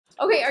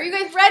Okay, are you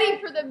guys ready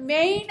for the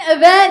main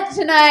event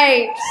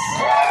tonight?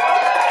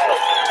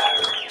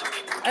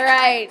 All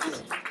right.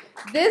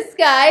 This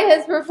guy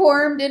has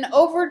performed in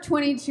over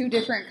 22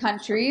 different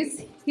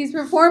countries. He's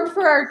performed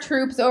for our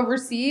troops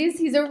overseas.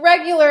 He's a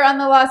regular on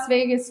the Las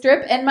Vegas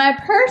Strip and my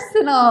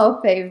personal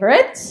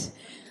favorite.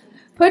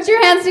 Put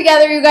your hands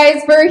together, you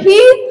guys, for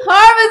Heath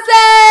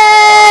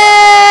Harmison!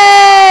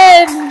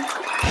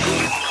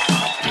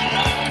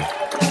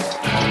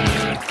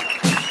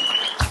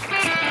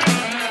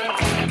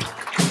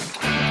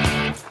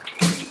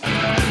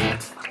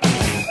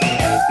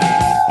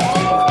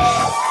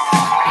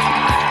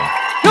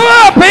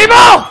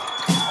 People!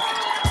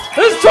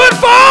 This is Twin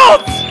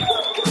Falls!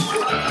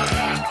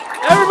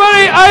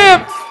 Everybody,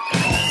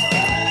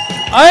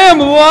 I am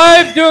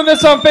live doing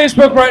this on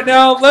Facebook right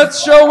now.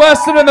 Let's show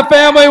Weston and the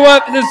family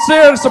what is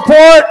here to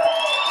support.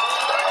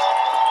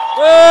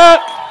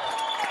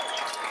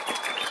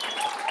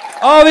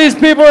 All these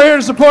people are here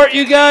to support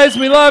you guys.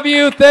 We love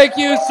you. Thank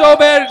you so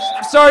much.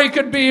 Sorry you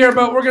couldn't be here,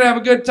 but we're going to have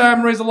a good time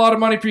and raise a lot of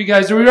money for you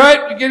guys. Are we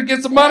right? You going to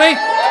get some money?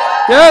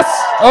 Yes?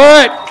 All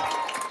right.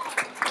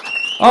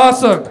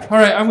 Awesome. All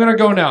right, I'm going to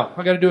go now.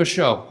 I got to do a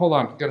show. Hold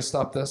on. Got to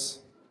stop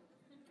this.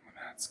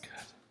 That's good.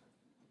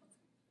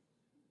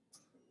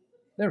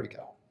 There we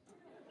go.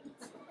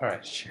 All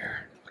right,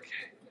 share.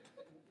 Okay.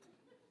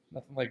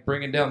 Nothing like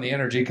bringing down the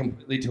energy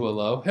completely to a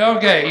low.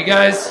 Okay, you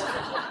guys.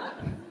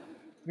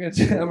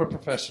 I'm a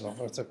professional.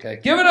 It's okay.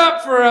 Give it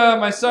up for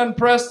my son,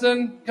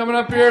 Preston, coming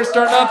up here,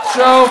 starting up the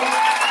show.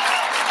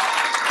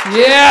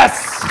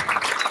 Yes!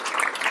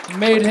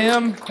 Made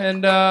him,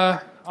 and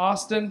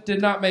Austin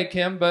did not make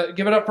him, but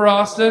give it up for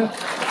Austin.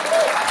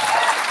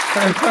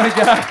 Funny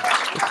guy.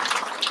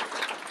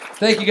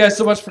 Thank you guys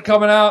so much for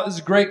coming out. This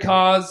is a great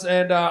cause,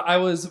 and I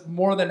was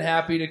more than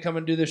happy to come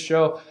and do this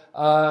show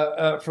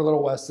for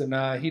little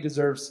Weston. He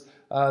deserves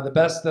the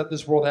best that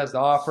this world has to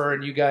offer,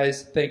 and you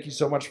guys, thank you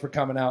so much for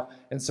coming out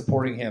and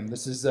supporting him.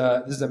 This is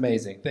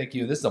amazing. Thank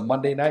you. This is a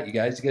Monday night, you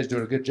guys. You guys are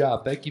doing a good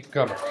job. Thank you for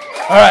coming.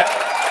 All right.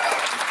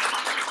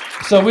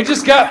 So we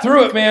just got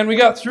through it, man. We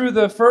got through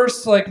the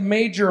first,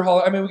 major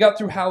holiday. I mean, we got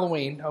through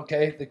Halloween,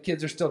 okay? The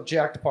kids are still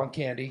jacked up on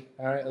candy.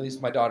 All right, at least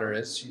my daughter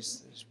is.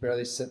 She's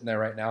barely sitting there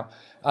right now.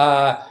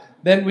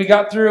 Then we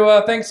got through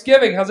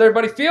Thanksgiving. How's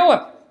everybody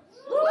feeling?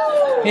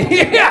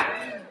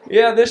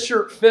 Yeah, this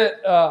shirt fit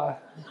a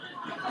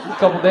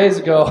couple days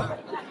ago.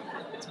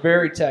 It's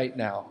very tight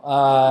now.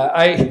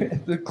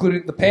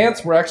 Including the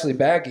pants were actually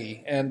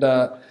baggy, and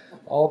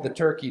all the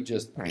turkey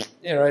just right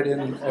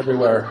in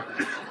everywhere.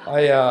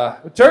 It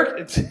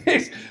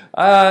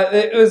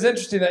was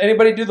interesting.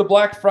 Anybody do the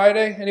Black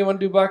Friday? Anyone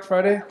do Black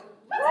Friday?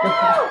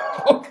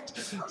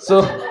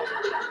 So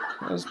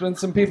there's been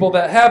some people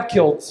that have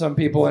killed some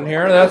people in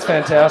here. That's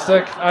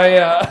fantastic.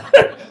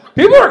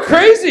 People are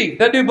crazy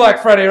that do Black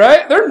Friday,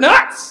 right? They're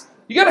nuts.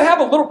 You got to have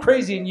a little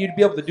crazy in you to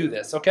be able to do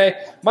this,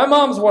 okay? My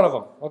mom's one of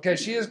them, okay?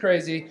 She is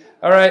crazy,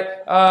 all right?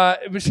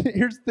 Here's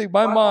the thing.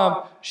 My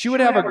mom, she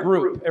would have a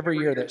group every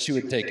year that she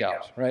would take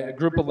out, right? A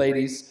group of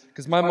ladies,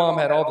 because my mom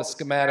had all the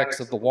schematics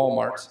of the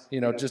Walmart,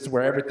 just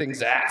where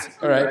everything's at,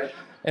 all right?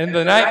 And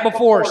the night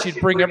before, she'd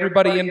bring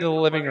everybody into the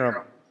living room,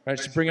 right?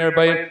 She'd bring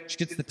everybody in. She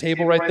gets the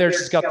table right there.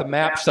 She's got the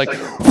map. She's like,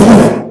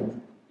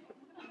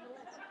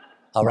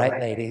 all right,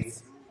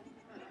 ladies,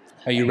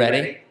 are you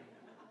ready?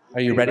 Are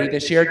you ready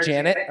this year,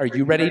 Janet? Are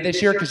you ready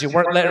this year? Because you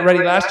weren't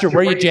ready last year.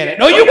 Were you, Janet?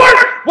 No, you weren't!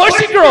 Was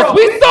she, girls?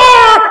 We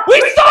saw her! We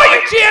saw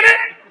you, Janet!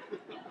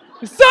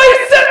 We saw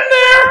you sitting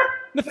there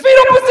in the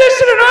fetal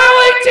position in aisle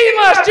 18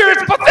 last year.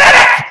 It's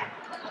pathetic!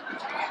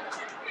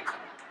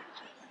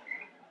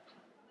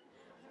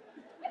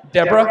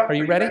 Deborah, are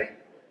you ready?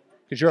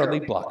 Because you're a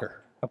lead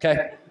blocker,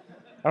 okay?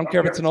 I don't care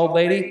if it's an old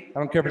lady. I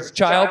don't care if it's a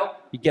child.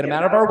 You get them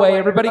out of our way.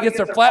 Everybody gets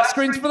their flat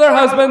screens for their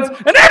husbands, and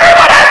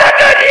everyone has a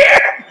good year!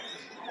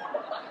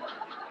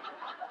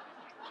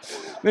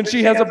 Then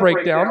she has a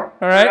breakdown,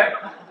 all right?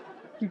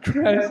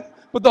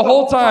 But the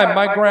whole time,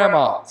 my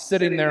grandma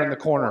sitting there in the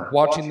corner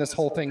watching this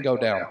whole thing go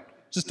down.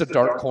 Just a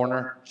dark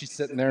corner. She's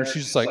sitting there.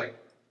 She's just like...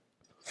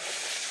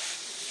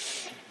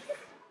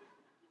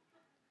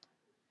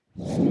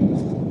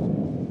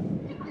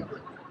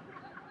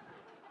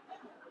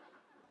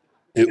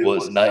 It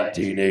was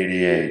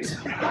 1988.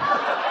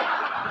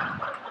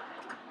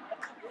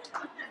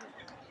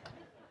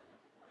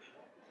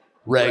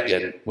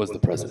 Reagan was the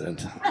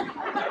president.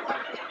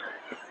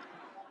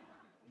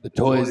 The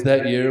toys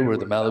that year were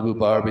the Malibu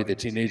Barbie, the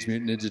Teenage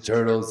Mutant Ninja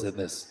Turtles, and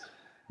this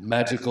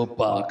magical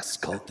box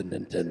called the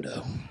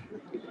Nintendo.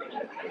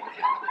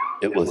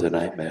 It was a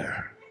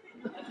nightmare.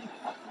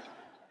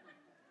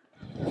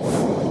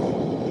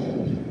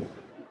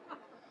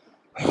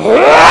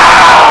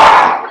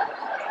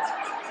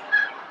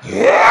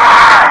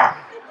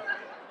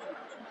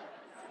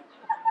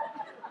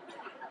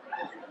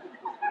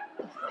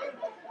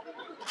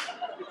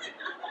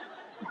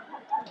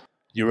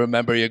 You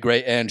remember your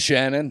great Aunt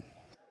Shannon?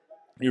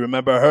 You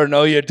remember her?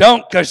 No, you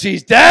don't, because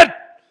she's dead.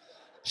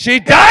 She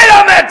died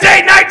on that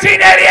day,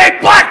 1988,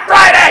 Black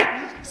Friday.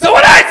 So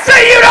when I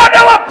say you don't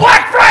know what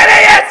Black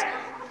Friday is,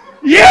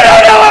 you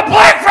don't know what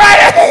Black Friday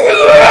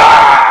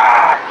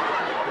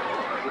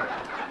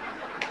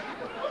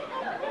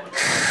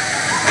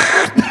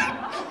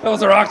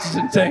was her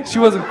oxygen tank. She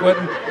wasn't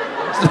quitting.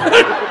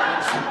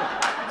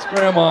 It's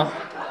Grandma.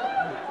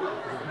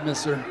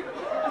 Miss her.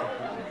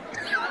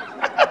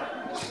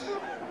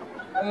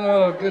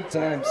 Oh, good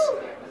times.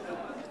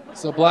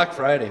 So Black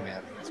Friday,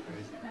 man. It's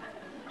crazy.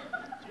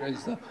 It's crazy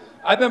stuff.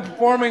 I've been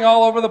performing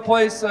all over the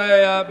place.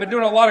 I've been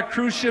doing a lot of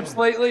cruise ships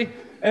lately.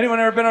 Anyone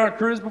ever been on a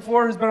cruise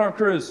before? Who's been on a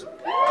cruise?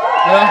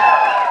 Yeah?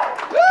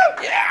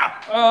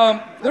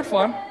 Yeah! They're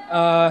fun.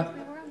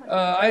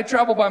 I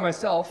travel by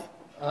myself,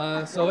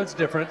 so it's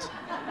different.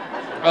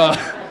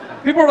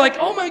 People are like,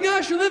 oh my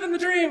gosh, you're living the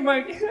dream. I'm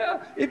like,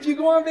 yeah, if you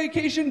go on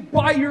vacation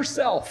by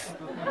yourself,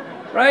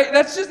 right?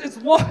 That's just,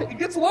 it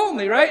gets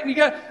lonely, right?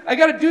 And I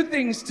got to do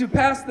things to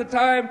pass the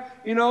time,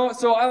 you know,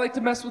 so I like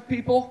to mess with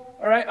people,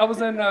 all right? I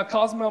was in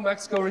Cozumel,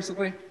 Mexico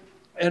recently,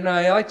 and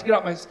I like to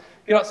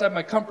get outside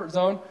my comfort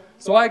zone,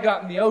 so I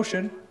got in the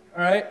ocean,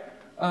 all right,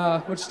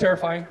 which is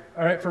terrifying,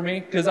 all right, for me,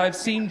 because I've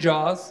seen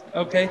Jaws,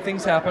 okay,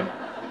 things happen.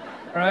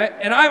 All right,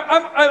 and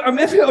I'm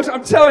in the ocean.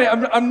 I'm telling you,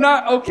 I'm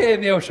not okay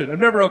in the ocean. I'm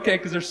never okay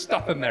because there's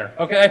stuff in there.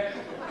 Okay,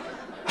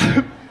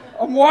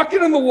 I'm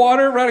walking in the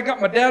water. Right, I got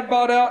my dad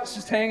bod out. It's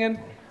just hanging,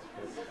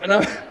 and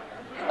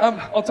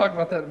I'll talk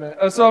about that in a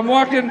minute. So I'm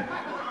walking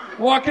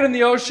in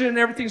the ocean.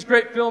 Everything's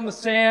great. Feeling the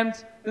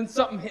sand. Then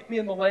something hit me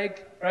in the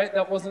leg. Right,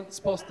 that wasn't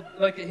supposed to.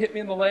 Like it hit me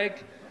in the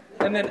leg,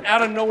 and then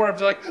out of nowhere, I'm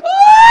just like,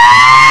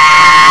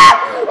 ah!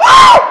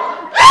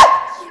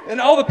 And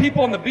all the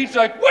people on the beach are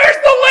like, where's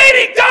the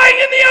lady dying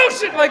in the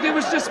ocean? Like, it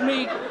was just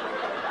me.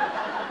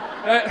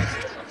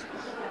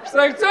 It's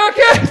like, it's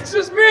okay, it's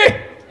just me.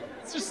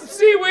 It's just the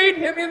seaweed,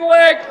 hit me in the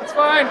leg, it's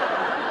fine.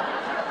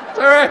 It's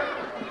all right.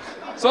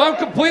 So I'm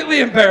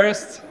completely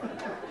embarrassed.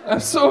 I'm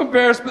so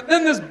embarrassed. But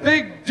then this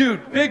big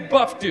dude, big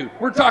buff dude,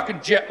 we're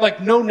talking like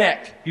no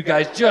neck, you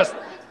guys, just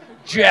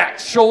jacked.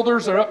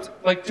 Shoulders are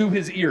up like to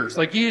his ears.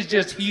 Like, he is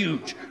just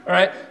huge, all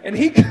right? And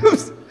he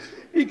comes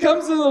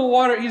into the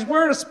water. He's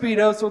wearing a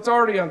Speedo, so it's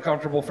already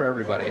uncomfortable for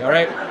everybody, all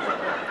right?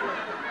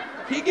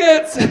 He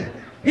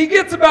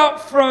gets about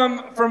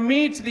from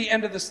me to the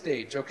end of the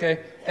stage,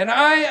 okay?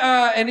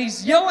 And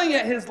he's yelling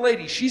at his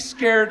lady. She's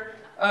scared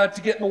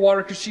to get in the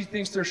water because she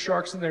thinks there's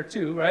sharks in there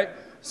too, right?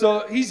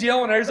 So he's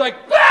yelling at her. He's like,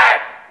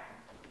 "Babe!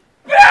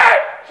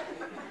 Babe!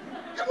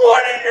 Come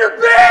on in here,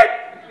 babe!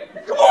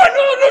 Come on,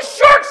 no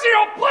sharks here!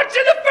 I'll punch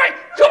you in the face!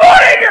 Come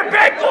on in here,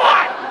 babe! Come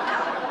on!"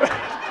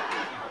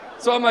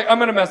 So I'm like, I'm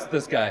gonna mess with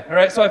this guy, all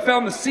right? So I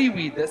found the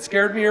seaweed that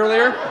scared me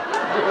earlier.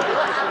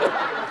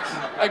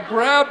 I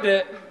grabbed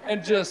it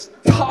and just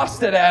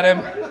tossed it at him,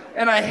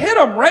 and I hit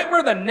him right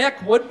where the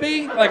neck would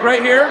be, like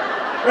right here.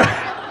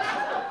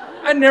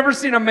 I'd never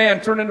seen a man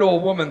turn into a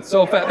woman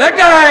so fast. That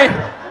guy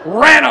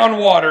ran on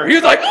water. He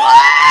was like,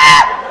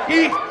 ah!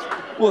 He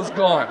was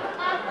gone.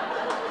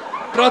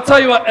 But I'll tell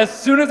you what, as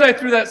soon as I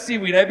threw that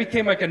seaweed, I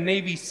became like a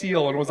Navy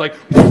SEAL and was like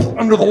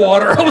under the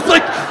water. I was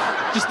like,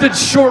 just did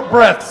short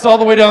breaths all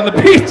the way down the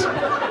beach.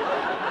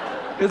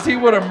 Because he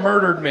would have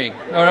murdered me,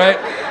 all right?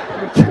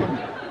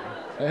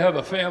 I have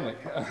a family.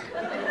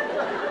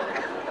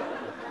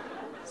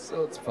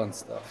 So it's fun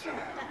stuff.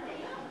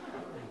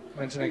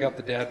 Mentioned I got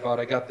the dad bod.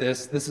 I got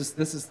this. This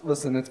is.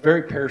 Listen, it's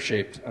very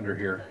pear-shaped under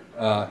here.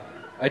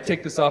 I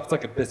take this off. It's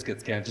like a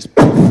biscuits can. Just.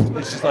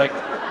 It's just like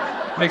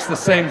makes the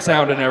same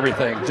sound and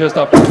everything. Just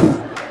a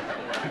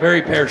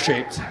very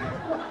pear-shaped.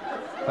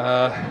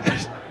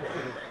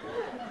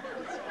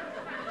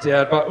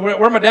 Dad bod.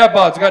 Where are my dad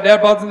bods? We got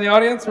dad bods in the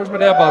audience. Where's my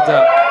dad bods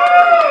at?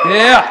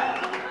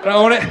 Yeah. I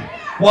own it.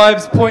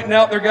 Wives pointing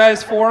out their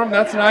guys for them.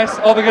 That's nice.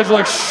 All the guys are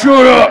like,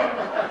 shut up.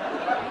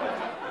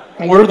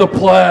 Wear the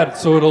plaid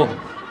so it'll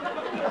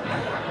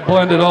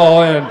blend it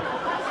all in.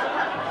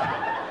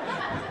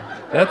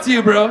 That's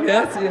you, bro.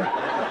 Yeah, that's you.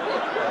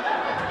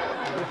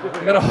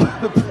 I gotta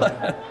hold the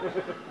plaid.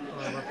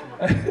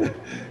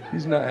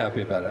 He's not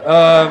happy about it.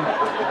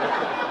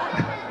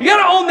 You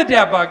gotta own the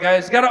dad bod,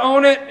 guys. You gotta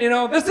own it. You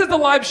know, this is a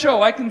live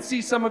show. I can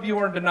see some of you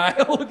are in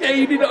denial. Okay,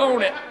 you need to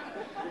own it.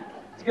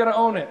 You gotta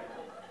own it.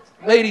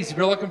 Ladies, if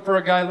you're looking for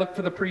a guy, look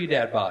for the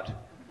pre-dad bod.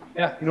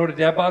 Yeah, you know what a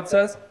dad bod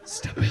says?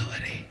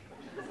 Stability.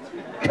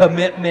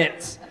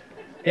 Commitment.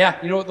 Yeah,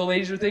 you know what the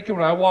ladies are thinking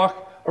when I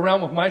walk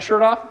around with my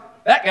shirt off?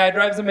 That guy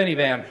drives a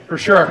minivan, for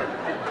sure.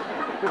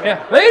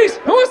 Yeah, ladies,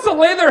 who wants to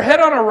lay their head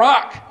on a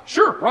rock?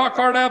 Sure, rock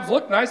hard abs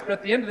look nice, but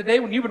at the end of the day,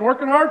 when you've been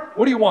working hard,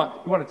 what do you want?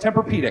 You want a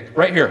Tempur-Pedic,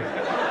 right here,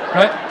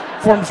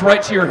 right? Forms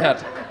right to your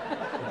head.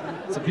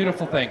 It's a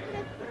beautiful thing.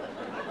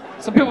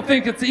 Some people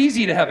think it's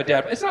easy to have a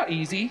dad. It's not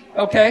easy,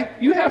 okay?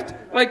 You have to,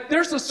 like,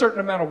 there's a certain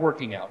amount of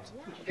working out,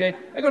 okay?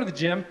 I go to the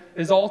gym,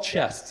 it's all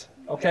chest,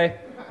 okay?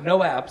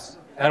 No abs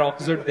at all,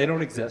 because they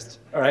don't exist,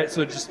 all right?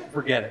 So just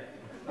forget it.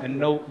 And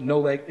no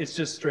leg, it's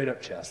just straight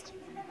up chest.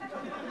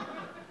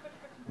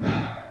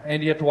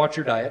 And you have to watch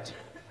your diet,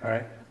 all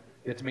right?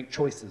 You have to make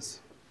choices.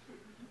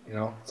 You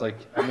know, it's like,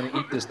 I'm gonna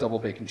eat this double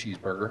bacon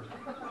cheeseburger,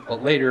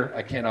 but later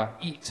I cannot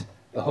eat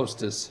the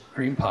Hostess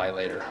cream pie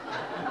later.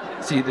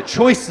 See, the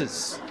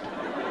choices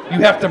you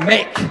have to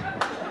make.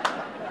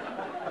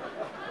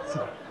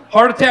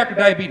 Heart attack or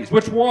diabetes,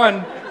 which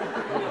one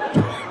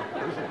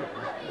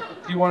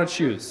do you want to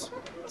choose?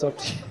 It's up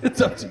to you.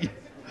 It's up to you.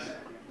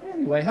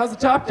 Anyway, how's the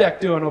top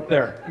deck doing up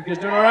there? You guys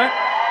doing all right?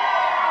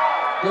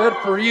 Good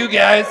for you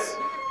guys.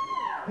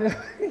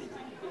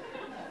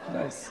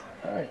 Nice.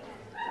 All right.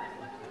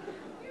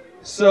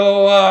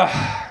 So,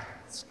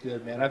 it's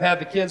good, man. I've had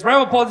the kids.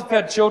 Round of applause if you've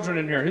had children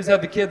in here. Who's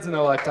had the kids in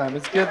their lifetime?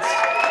 It's kids.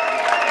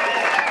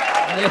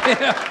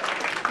 Yeah.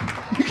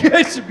 You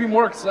guys should be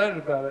more excited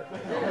about it.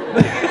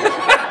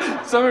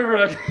 Some of you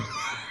are like,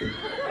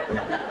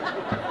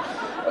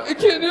 I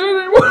can't do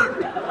it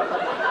anymore.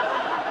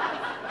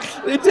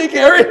 They take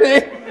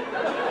everything.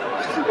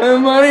 My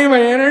money, my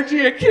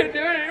energy, I can't do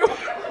it anymore.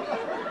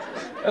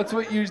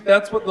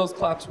 That's what those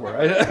claps were.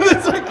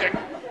 It's like,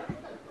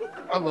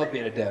 I love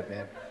being a dad,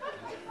 man.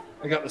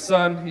 I got the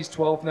son, he's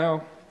 12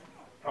 now.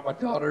 I got my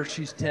daughter,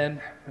 she's 10,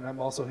 and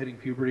I'm also hitting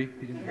puberty.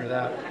 You didn't hear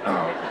that.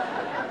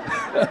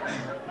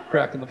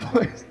 Cracking the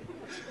voice.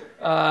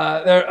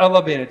 I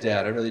love being a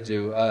dad, I really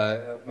do.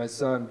 My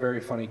son, very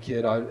funny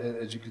kid,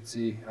 as you can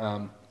see.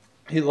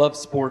 He loves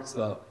sports,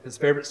 though. His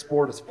favorite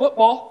sport is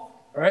football,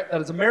 all right?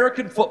 That is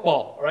American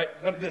football, all right?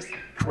 None of this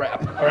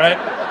crap, all right?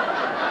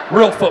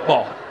 Real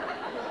football,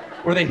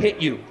 where they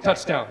hit you,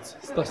 touchdowns,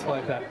 stuff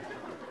like that.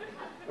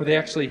 Where they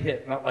actually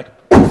hit, not like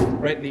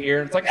right in the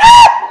ear, and it's like,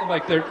 ah! And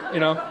like they're, you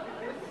know.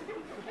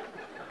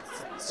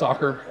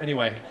 Soccer,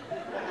 anyway.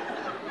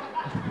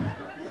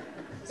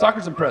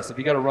 Soccer's impressive.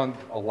 You got to run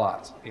a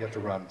lot. You have to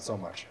run so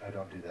much. I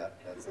don't do that.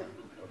 That's not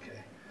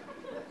okay.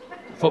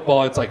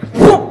 Football, it's like,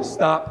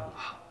 stop,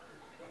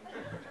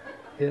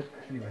 hit.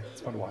 Anyway, it's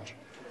fun to watch.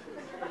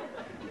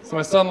 So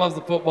my son loves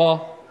the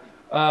football.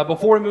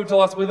 Before we moved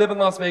to we live in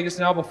Las Vegas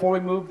now. Before we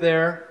moved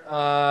there,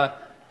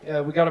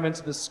 we got him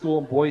into this school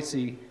in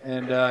Boise,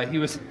 and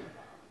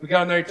we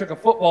got him there. He took a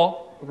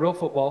real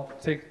football,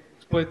 to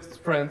play with his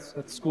friends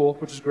at the school,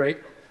 which is great.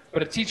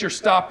 But a teacher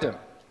stopped him,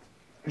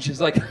 and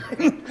she's like,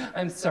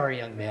 "I'm sorry,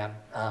 young man.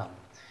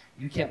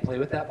 You can't play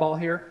with that ball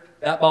here.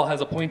 That ball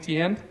has a pointy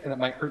end, and it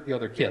might hurt the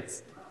other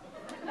kids."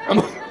 I'm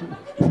like,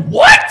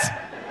 "What?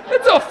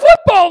 It's a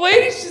football,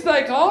 lady." She's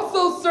like,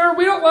 "Also, sir,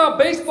 we don't allow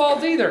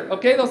baseballs either.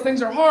 Okay, those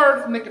things are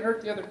hard, and they can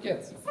hurt the other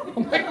kids."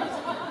 I'm like,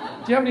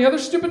 "Do you have any other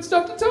stupid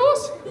stuff to tell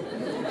us?"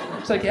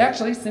 She's like,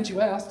 "Actually, since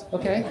you asked,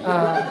 okay,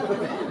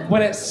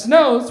 when it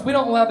snows, we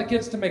don't allow the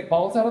kids to make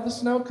balls out of the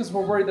snow because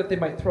we're worried that they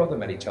might throw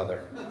them at each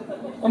other."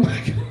 I'm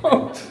like,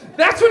 "Oh,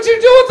 that's what you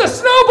do with a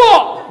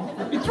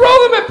snowball! You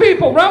throw them at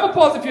people!" Round of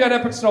applause if you had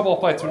epic snowball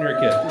fights when you were a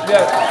kid.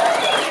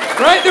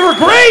 Yeah. Right? They were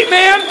great,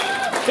 man!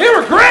 They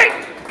were great!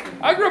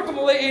 I grew up in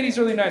the late 80s,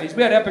 early 90s.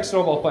 We had epic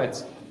snowball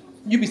fights.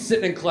 You'd be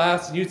sitting in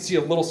class and you'd see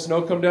a little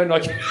snow come down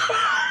and you're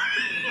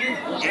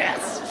like,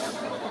 yes!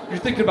 You're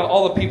thinking about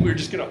all the people you're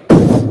just gonna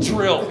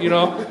drill, you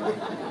know?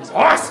 It's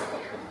awesome!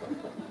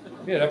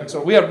 We had epic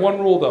snowball. We had one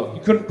rule though.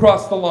 You couldn't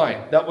cross the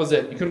line. That was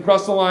it. You couldn't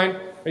cross the line,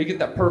 or you get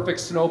that perfect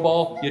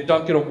snowball, you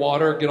dunk it in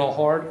water, get all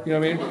hard, you know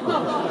what I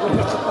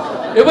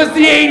mean? It was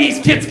the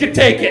 80s, kids could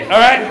take it,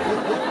 alright?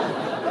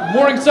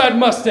 Morningside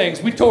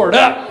Mustangs, we tore it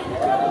up.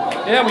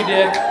 Yeah, we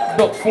did.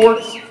 Built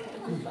forts,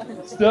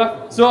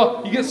 stuff.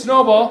 So you get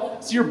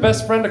snowball, see your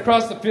best friend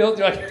across the field,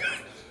 you're like,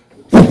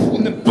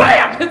 and then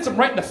bam, hits him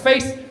right in the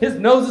face. His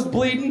nose is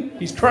bleeding,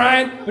 he's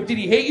crying, but did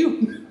he hate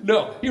you?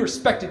 No, he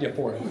respected you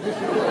for it.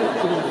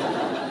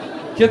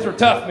 Kids were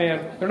tough,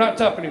 man. They're not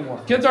tough anymore.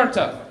 Kids aren't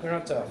tough. They're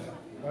not tough.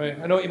 I mean,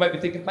 I know what you might be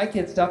thinking, my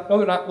kid's tough. No,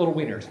 they're not little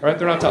wieners, all right?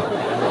 They're not tough. All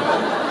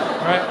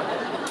right?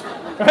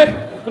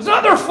 Right? It's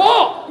not their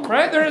fault,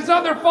 right? It's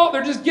not their fault.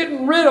 They're just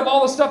getting rid of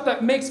all the stuff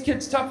that makes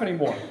kids tough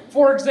anymore.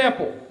 For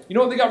example, you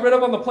know what they got rid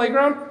of on the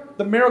playground?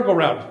 The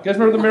merry-go-round. You guys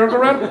remember the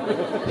merry-go-round?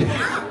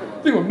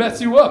 They would mess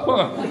you up,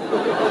 huh?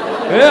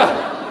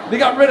 Yeah. They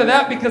got rid of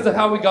that because of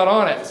how we got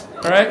on it,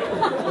 all right?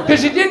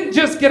 Because you didn't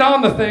just get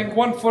on the thing,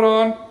 1 foot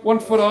on, 1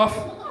 foot off,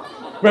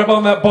 grab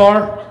on that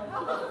bar.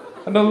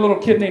 Another little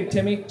kid named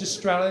Timmy just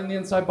straddling the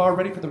inside bar,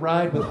 ready for the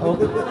ride with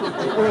hope.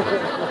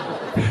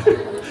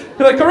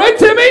 You're like, all right,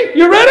 Timmy,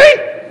 you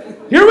ready?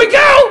 Here we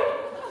go!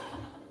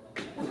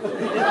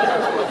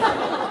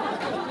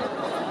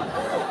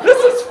 This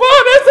is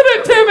fun, isn't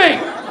it, Timmy?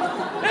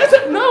 Is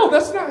it? No,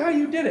 that's not how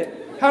you did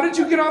it. How did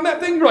you get on that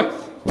thing? You're like,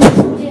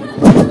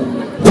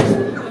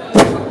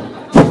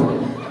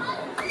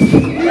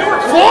 you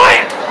were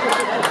flying!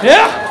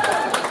 Yeah?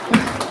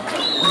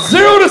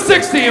 0 to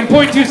 60 in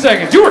 0.2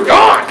 seconds. You were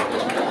gone!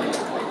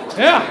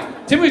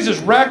 Yeah. Timmy's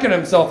just racking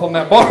himself on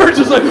that bar,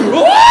 just like,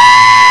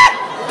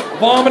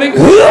 vomiting,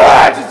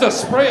 just a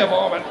spray of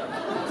vomit.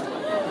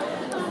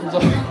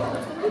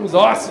 It was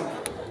awesome.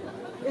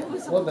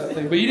 Love that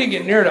thing. But you didn't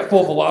get near it at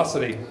full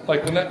velocity.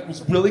 Like when that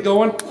was really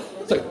going,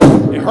 it's like,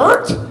 it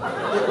hurt.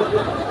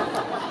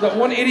 That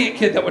one idiot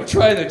kid that would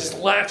try to just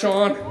latch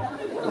on.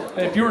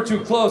 And if you were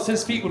too close,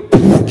 his feet would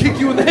kick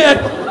you in the head.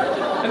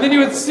 And then you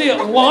would see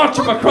it launch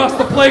him across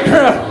the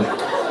playground.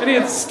 And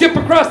he'd skip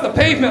across the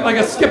pavement like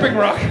a skipping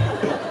rock.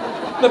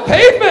 The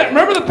pavement,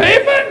 remember the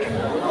pavement?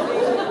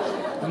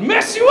 It'd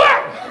mess you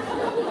up.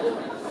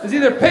 It's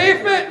either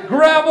pavement,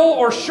 gravel,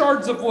 or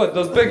shards of wood,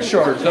 those big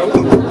shards.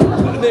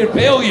 They'd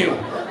bail you.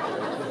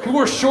 You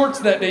wore shorts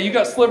that day. You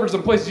got slivers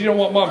in places you don't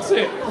want mom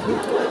seeing.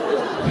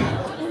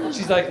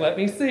 She's like, let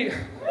me see.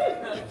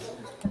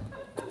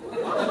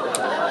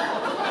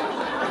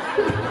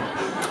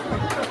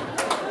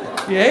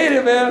 You hate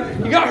it,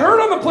 man. You got hurt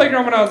on the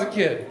playground when I was a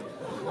kid.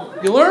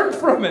 You learned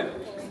from it.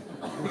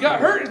 You got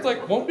hurt, it's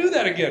like, won't do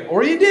that again.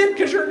 Or you did,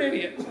 because you're an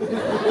idiot.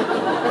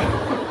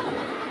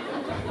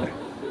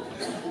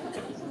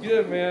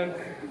 Good, man.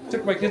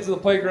 Took my kids to the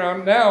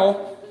playground.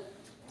 Now,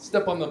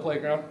 step on the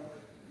playground.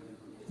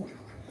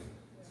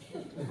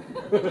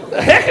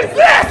 The heck is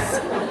this?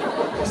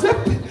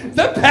 Is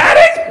that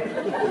padding?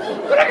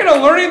 We're not going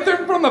to learn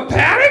anything from the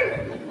padding?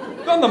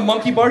 On the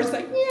monkey bars, it's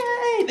like,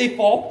 yay, they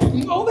fall.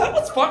 Oh, that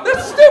was fun.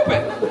 That's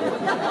stupid.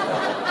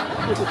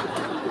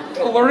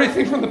 Gonna learn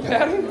anything from the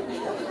padding?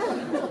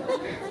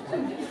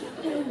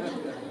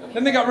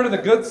 Then they got rid of the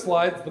good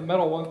slides, the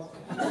metal ones.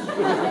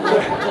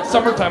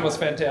 Summertime was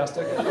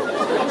fantastic.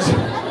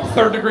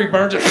 3rd degree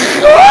burns. Just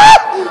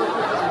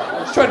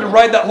tried to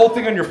ride that whole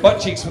thing on your butt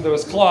cheeks when there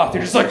was cloth.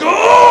 You're just like,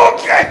 oh,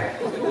 okay.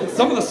 And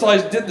some of the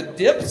slides did the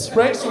dips,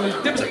 right? So the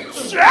dips like,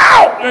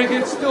 ow! And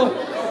it's still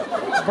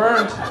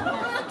burned.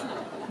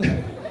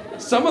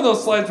 Some of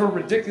those slides were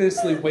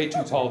ridiculously way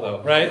too tall,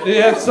 though, right? They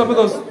had some of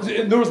those.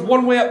 There was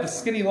one way up the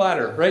skinny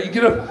ladder, right? You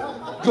go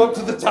up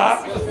to the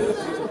top.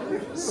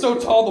 So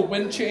tall, the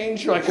wind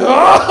changed. You're like,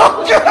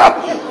 oh,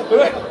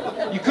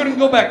 God! You couldn't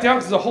go back down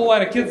because the whole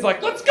line of kids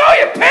like, let's go,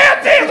 you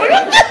panties!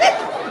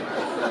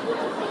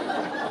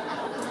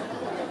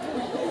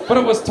 But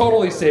it was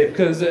totally safe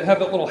because it had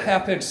that little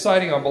half-inch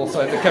siding on both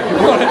sides that kept you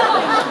running.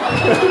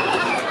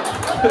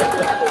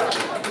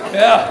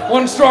 Yeah,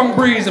 one strong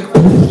breeze and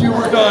poof, you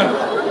were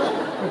done.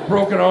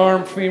 Broken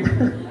arm,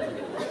 femur.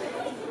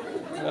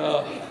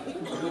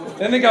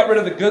 Then they got rid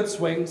of the good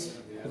swings,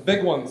 the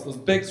big ones, those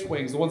big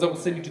swings, the ones that will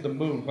send you to the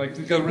moon. Like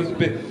they got rid of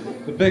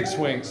the big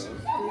swings.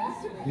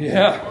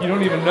 Yeah, you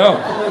don't even know.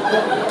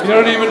 You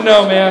don't even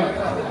know, man.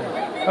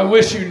 I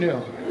wish you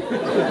knew.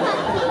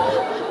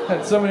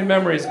 Had so many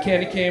memories.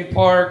 Candy Cane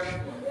Park.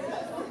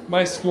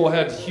 My school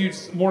had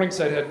huge.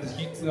 Morningside had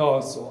huge. Oh, it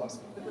was so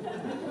awesome.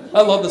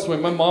 I love the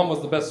swing. My mom was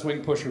the best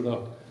swing pusher,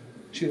 though.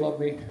 She loved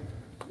me.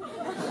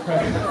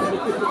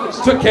 Right.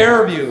 She took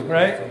care of you,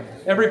 right?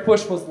 Every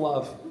push was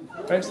love.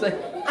 Right? She's like,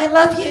 I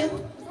love you.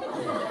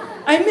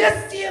 I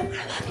missed you. I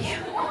love you.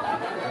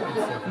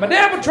 My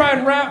dad would try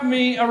and wrap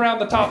me around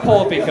the top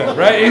pole if he could,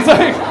 right? He's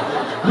like,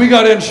 we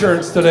got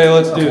insurance today,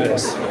 let's do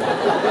this.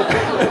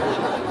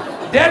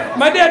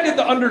 My dad did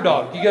the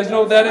underdog. You guys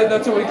know what that is?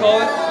 That's what we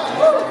call it?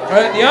 All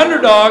right, the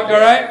underdog, all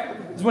right?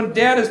 Is when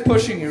dad is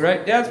pushing you,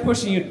 right? Dad's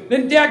pushing you.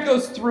 Then dad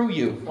goes through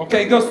you,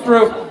 okay? Goes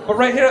through, but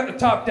right here at the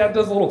top, dad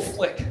does a little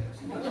flick.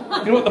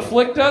 You know what the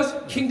flick does?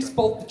 Kinks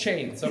both the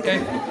chains,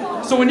 okay?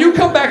 So when you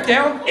come back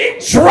down,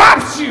 it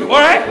drops you, all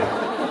right?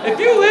 If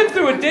you lived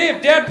through a day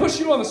of dad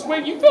pushing you on the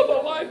swing, you felt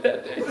alive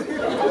that day.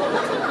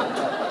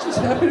 Just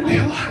happy to be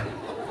alive.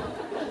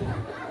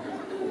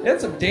 They had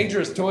some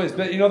dangerous toys,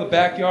 but you know the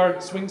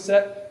backyard swing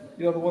set?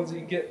 You know the ones that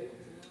you get?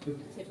 The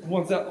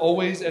ones that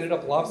always ended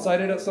up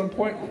lopsided at some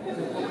point?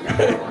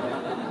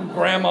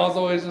 Grandma's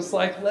always just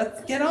like,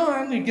 let's get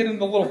on. You get in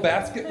the little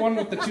basket one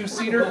with the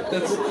 2-seater.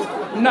 That's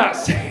not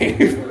safe.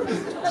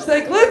 She's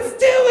like, let's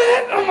do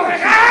it. I'm like,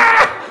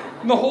 ah!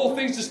 And the whole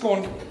thing's just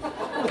going.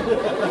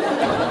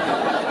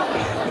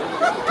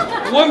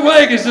 One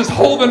leg is just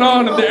holding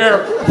on in the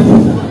air.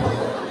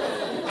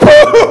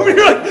 Boom!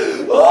 You're like,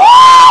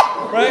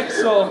 ah! Right?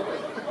 So,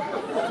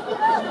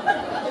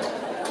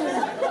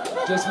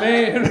 just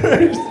me.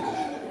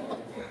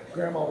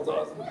 Grandma was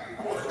awesome.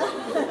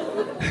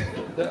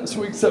 That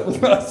swing set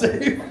was not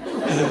safe.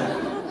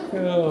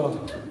 Oh.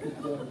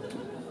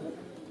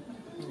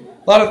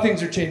 A lot of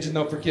things are changing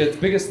though for kids.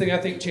 Biggest thing I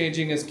think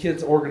changing is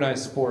kids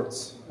organized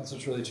sports. That's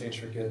what's really changed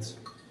for kids.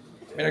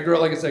 And I grew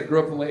up, like I said, grew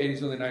up in the late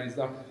 80s, early 90s,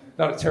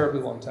 not a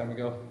terribly long time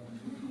ago.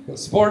 But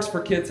sports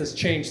for kids has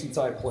changed since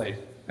I played.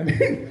 I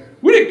mean,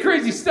 we did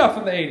crazy stuff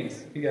in the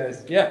 80s, you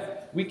guys. Yeah,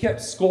 we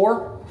kept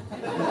score.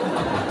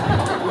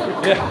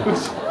 Yeah,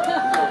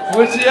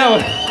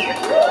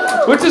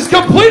 which is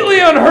completely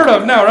unheard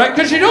of now, right?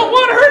 Because you don't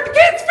want to hurt the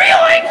kids'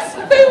 feelings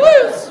if they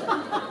lose,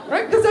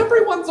 right? Because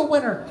everyone's a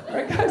winner,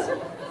 right, guys?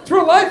 It's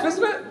real life,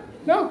 isn't it?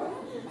 No,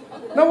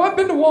 I've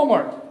been to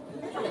Walmart.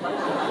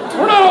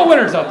 We're not all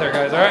winners out there,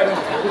 guys, all right?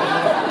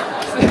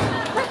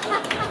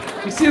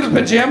 You see the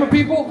pajama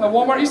people at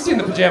Walmart? You've seen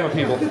the pajama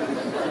people.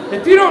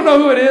 If you don't know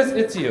who it is,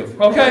 it's you,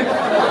 okay?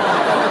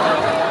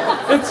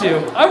 It's you.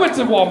 I went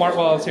to Walmart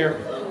while I was here.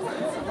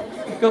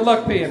 Good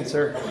luck peeing,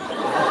 sir.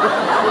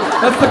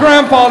 That's the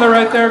grandfather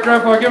right there.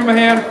 Grandpa, give him a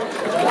hand.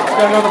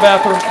 Gotta go to the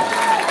bathroom.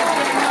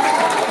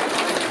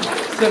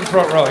 Sit in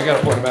front row. You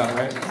gotta point him out,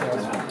 right? So,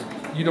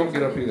 you don't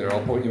get up either.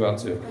 I'll point you out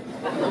too.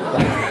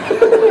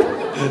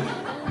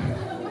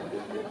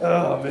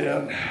 Oh,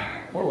 man.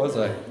 Where was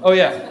I? Oh,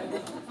 yeah.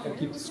 Gotta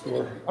keep the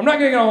score. I'm not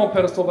gonna get on a whole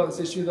pedestal about this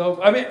issue, though.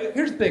 I mean,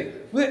 here's the thing.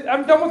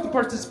 I'm done with the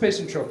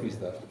participation trophies,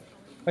 though.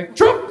 Like,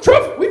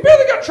 trophy. We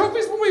barely got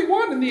trophies when we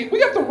won. We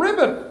got the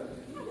ribbon.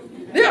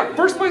 Yeah,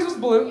 first place was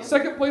blue,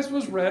 second place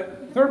was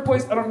red, third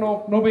place, I don't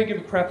know, nobody gave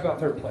a crap about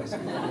third place.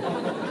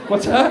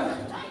 What's that?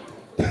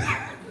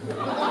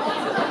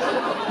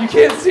 You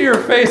can't see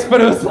her face,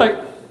 but it was like,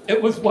 it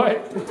was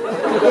white.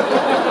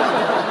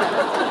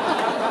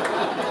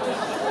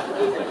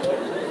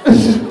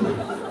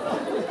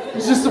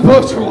 It's just a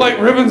bunch of white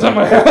ribbons on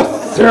my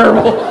house. It's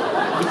terrible.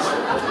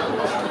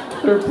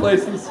 Third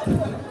places.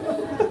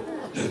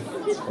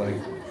 It's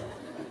funny.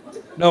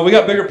 No, we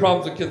got bigger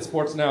problems with kids'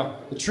 sports now.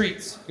 The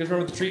treats. You guys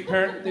remember the treat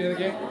parent at the end of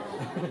the game?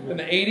 In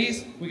the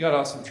 80s, we got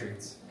awesome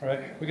treats,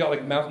 right? We got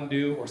like Mountain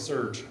Dew or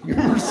Surge. You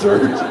remember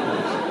Surge?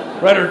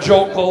 Right, or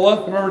Jolt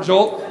Cola. Remember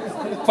Jolt?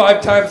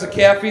 5 times the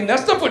caffeine. That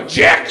stuff would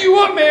jack you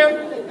up,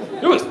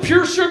 man. It was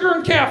pure sugar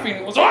and caffeine.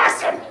 It was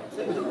awesome.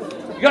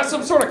 You got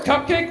some sort of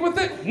cupcake with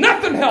it?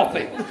 Nothing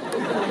healthy.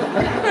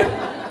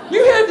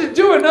 You had to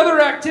do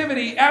another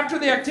activity after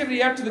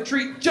the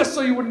treat, just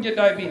so you wouldn't get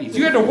diabetes.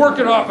 You had to work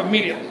it off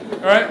immediately,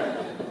 all right?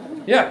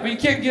 Yeah, but you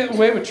can't get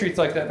away with treats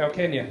like that now,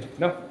 can you?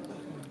 No.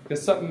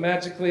 Because something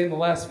magically in the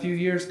last few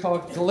years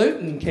called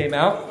gluten came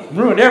out and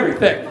ruined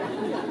everything.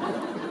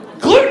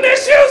 Gluten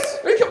issues?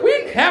 We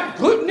didn't have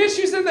gluten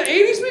issues in the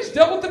 80s. We just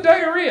dealt with the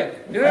diarrhea.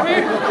 You know what I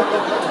mean?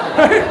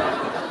 Right?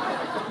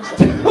 Just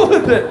deal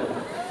with it.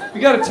 If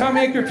you got a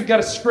tummy ache or if you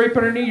got a scrape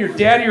on your knee, your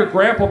daddy or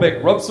grandpa will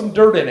make, rub some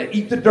dirt in it.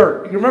 Eat the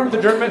dirt. You remember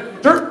the dirt,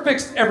 man? Dirt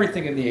fixed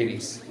everything in the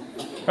 80s.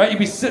 Right? You'd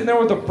be sitting there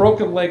with a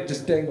broken leg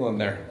just dangling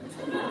there.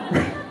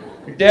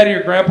 Your daddy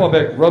or grandpa will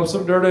make, rub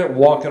some dirt in it,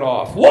 walk it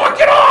off. Walk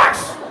it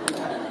off!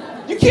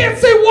 You can't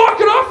say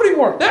walk it off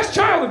anymore. That's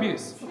child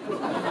abuse.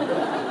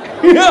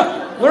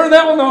 Yeah, learn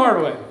that one the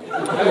hard way.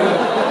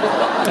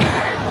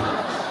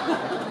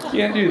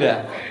 Can't do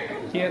that.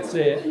 Can't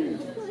say it.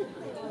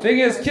 Thing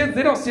is, kids,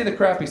 they don't see the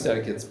crappy side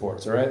of kids'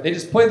 sports, all right? They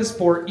just play the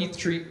sport, eat the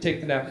treat, take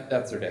the nap,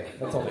 that's their day.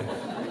 That's all they do.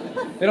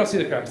 They don't see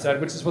the crappy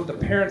side, which is what the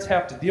parents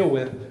have to deal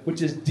with,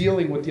 which is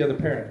dealing with the other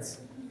parents.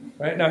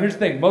 Right? Now, here's the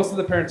thing. Most of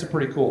the parents are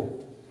pretty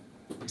cool.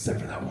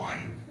 Except for that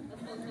one.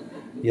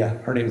 Yeah,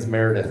 her name is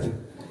Meredith.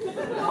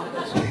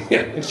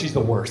 Yeah, and she's the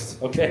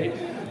worst, okay?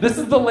 This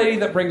is the lady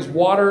that brings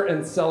water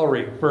and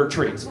celery for a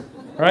treat, all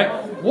right?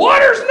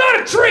 Water's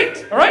not a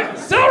treat, all right?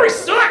 Celery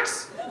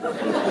sucks.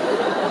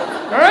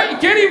 All right, you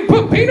can't even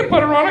put peanut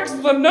butter on it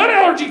because there's a nut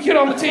allergy kid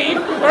on the team.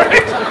 All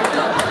right,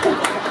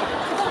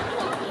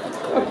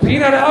 a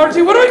peanut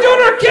allergy. What are we doing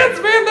to our kids,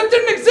 man? That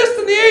didn't exist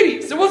in the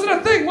 '80s. It wasn't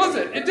a thing, was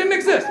it? It didn't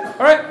exist. All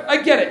right, I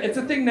get it. It's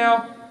a thing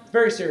now. It's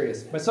very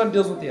serious. My son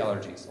deals with the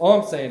allergies.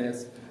 All I'm saying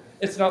is,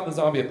 it's not the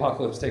zombie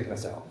apocalypse taking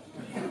us out.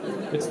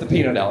 It's the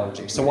peanut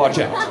allergy. So watch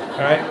out. All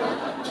right.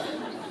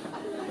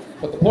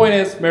 But the point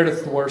is,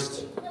 Meredith's the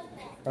worst.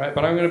 All right,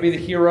 but I'm going to be the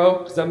hero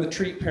because I'm the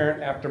treat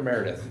parent after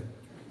Meredith.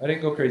 I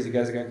didn't go crazy,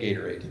 guys. I got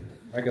Gatorade.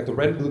 I got the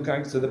red and blue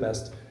kind because they're the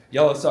best.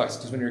 Yellow sucks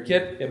because when you're a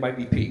kid, it might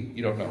be pee.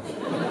 You don't know.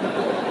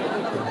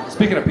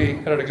 Speaking of pee,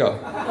 how did it go?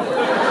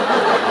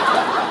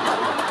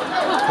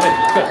 Hey,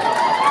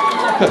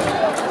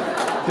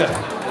 good.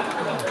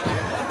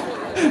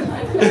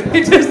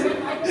 He just...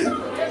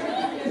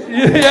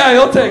 Yeah,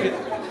 he'll take it.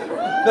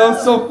 That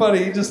was so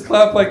funny. He just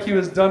clapped like he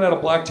was done at a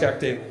blackjack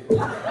table.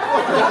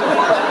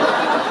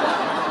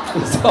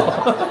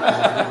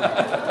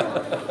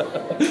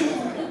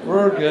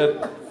 We're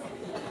good.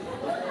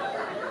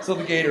 So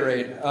the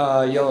Gatorade,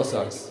 yellow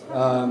sucks.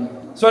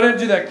 So I didn't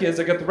do that, kids.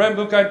 I got the red and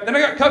blue kind. Then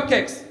I got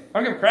cupcakes. I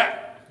don't give a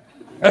crap.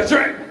 That's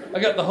right. I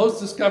got the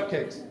Hostess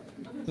cupcakes.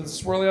 The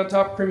swirly on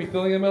top, creamy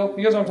filling in the middle.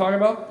 You guys know what I'm talking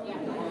about?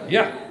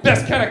 Yeah.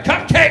 Best kind of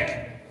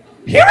cupcake.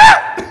 Hear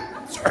it!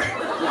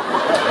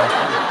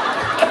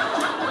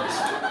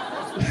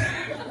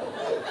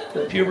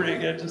 Puberty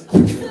again, just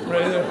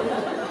right there.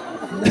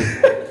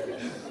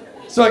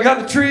 So I got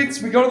the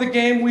treats, we go to the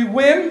game, we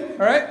win,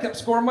 all right? Kept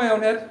score in my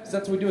own head, because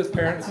that's what we do as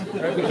parents, all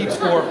right? We keep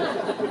score,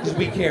 because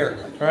we care,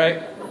 all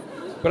right?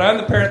 But I'm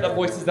the parent that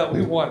voices that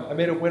we won. I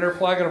made a winner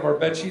flag out of our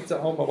bed sheets at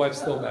home, my wife's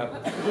still mad.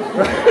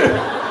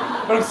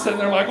 Right? But I'm sitting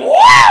there like, woo!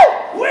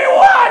 We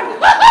won!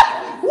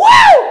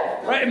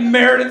 Woo! Right, and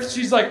Meredith,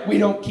 she's like, we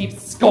don't keep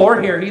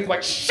score here. He's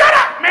like, shut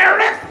up,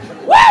 Meredith!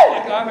 Woo!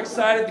 Like, I'm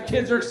excited, the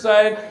kids are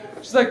excited.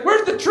 She's like,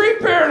 where's the treat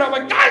parent? I'm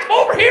like, guys,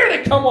 over here.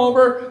 They come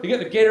over. They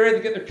get their Gatorade. They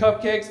get their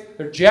cupcakes.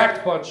 They're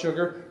jacked on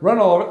sugar. Run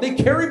all over. They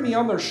carry me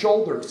on their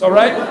shoulders, all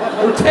right?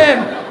 We're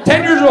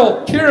 10 years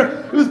old.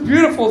 Kira, it was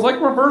beautiful. It was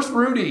like reverse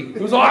Rudy. It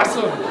was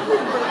awesome.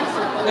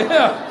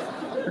 Yeah.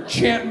 They're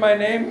chanting my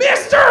name.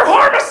 Mr.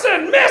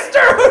 Harmison! Mister!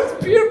 It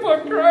was beautiful.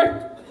 I'm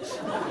crying.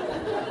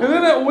 And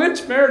then that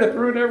witch Meredith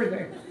ruined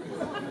everything.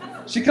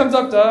 She comes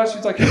up to us.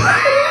 She's like...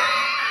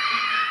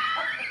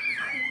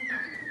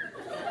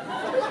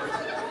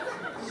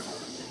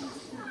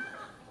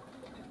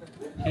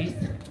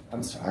 Heath,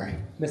 I'm sorry,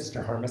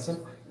 Mr.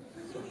 Harmison.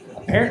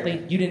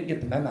 Apparently, you didn't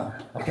get the memo,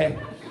 okay?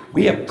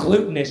 We have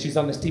gluten issues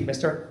on this team,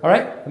 mister, all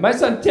right? And my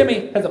son,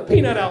 Timmy, has a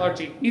peanut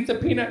allergy. Eats a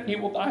peanut, he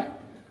will die.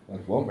 I'm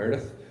like, well,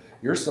 Meredith,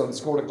 your son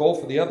scored a goal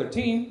for the other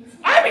team.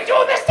 I'd be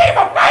doing this team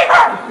a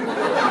favor!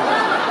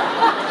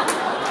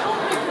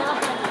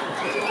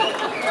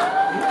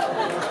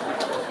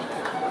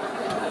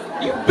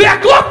 You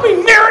Back off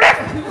me, Meredith!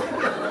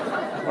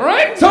 All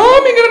right,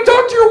 Tom, you gonna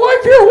talk to your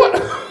wife here?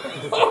 What?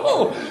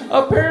 Oh,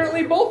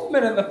 apparently both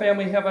men in the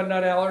family have a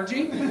nut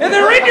allergy, and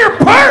they're in your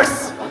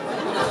purse!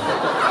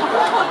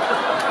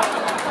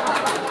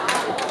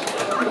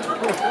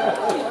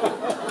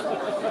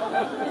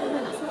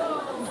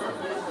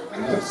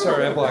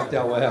 Sorry, I blacked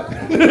out. What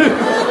happened?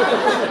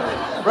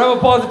 Round of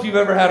applause if you've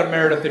ever had a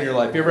Meredith in your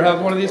life. You ever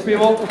have one of these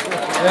people?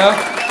 Yeah?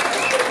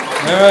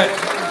 All right.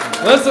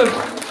 Listen,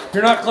 if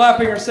you're not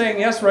clapping or saying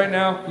yes right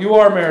now, you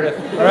are Meredith,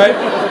 all right?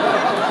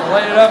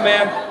 Light it up,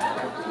 man.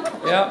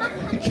 Yeah.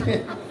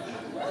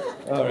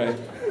 All right.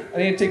 I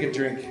need to take a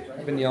drink.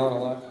 I've been yelling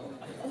a lot.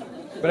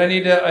 But I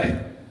need to,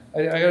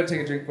 I gotta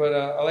take a drink, but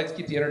I like to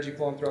keep the energy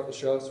flowing throughout the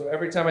show. So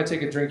every time I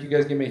take a drink, you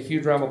guys give me a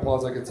huge round of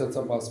applause like it said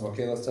something awesome.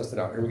 Okay, let's test it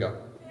out. Here we go.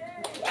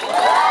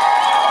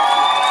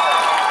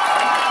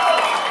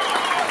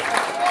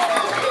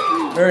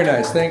 Very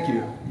nice, thank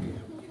you.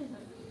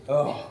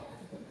 Oh,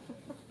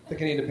 I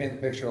think I need to paint the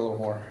picture a little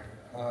more.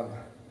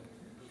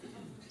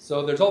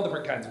 So there's all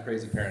different kinds of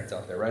crazy parents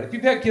out there, right? If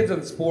you've had kids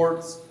in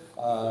sports,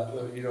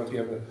 if you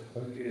have a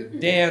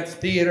dance,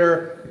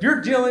 theater, if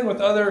you're dealing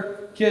with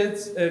other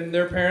kids and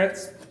their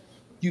parents,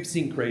 you've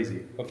seen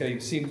crazy, okay?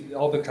 You've seen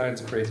all the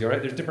kinds of crazy, all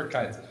right? There's different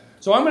kinds.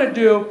 So I'm gonna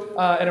do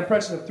an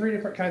impression of 3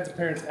 different kinds of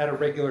parents at a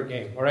regular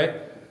game, all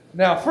right?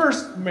 Now,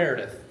 first,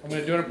 Meredith. I'm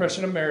gonna do an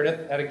impression of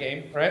Meredith at a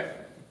game, all right?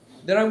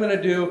 Then I'm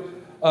gonna do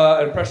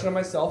an impression of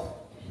myself.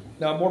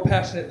 Now, I'm more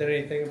passionate than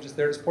anything. I'm just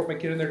there to support my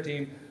kid and their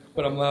team,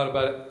 but I'm loud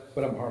about it,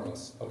 but I'm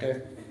harmless,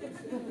 okay?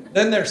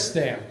 Then there's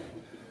Stan.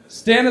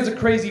 Stan is a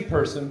crazy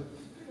person.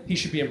 He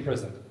should be in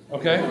prison,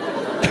 okay?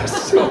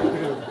 So,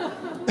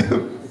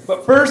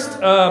 but first,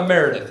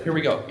 Meredith. Here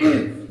we go.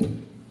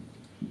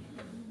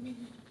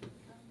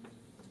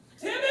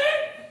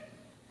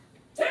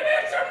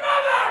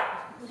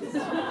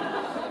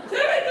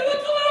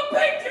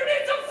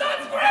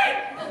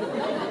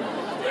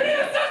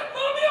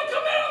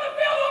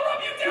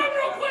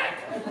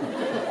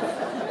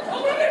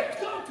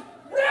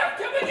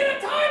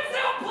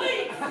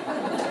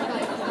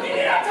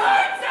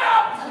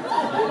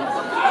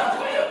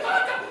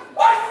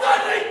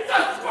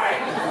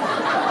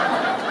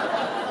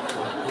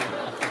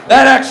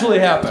 That actually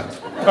happened.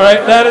 All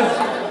right, that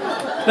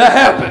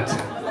happened.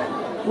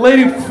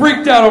 Lady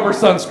freaked out over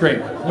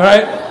sunscreen. All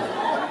right,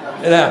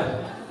 it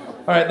happened.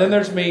 All right, then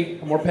there's me.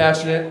 I'm more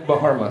passionate but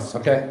harmless.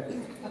 Okay.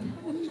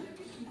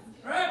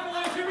 All right,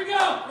 boys, here we go.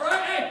 All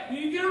right, hey,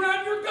 you need to get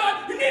around your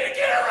gun. You need to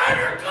get around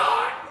your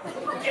gun.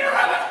 Get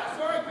around it.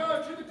 Sorry,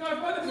 coach. You're the coach.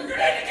 You need to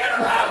get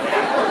around it.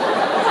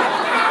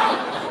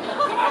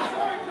 Come on,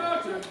 sorry,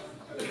 coach.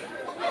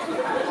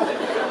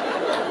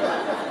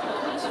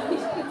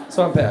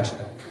 So I'm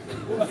passionate.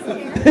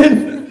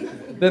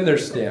 Then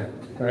there's Stan,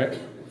 all right?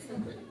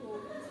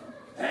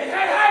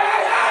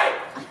 Hey!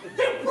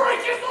 You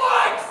break his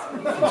legs!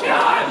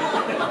 Kill him!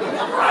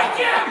 Break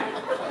him!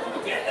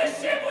 Get the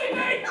shit we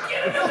made!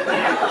 Get him in the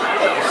back!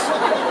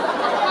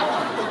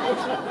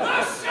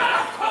 Oh, shut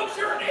up, coach!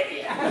 You're an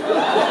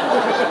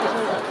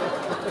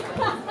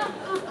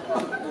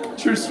idiot!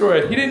 True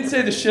story. He didn't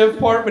say the shiv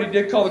part, but he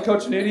did call the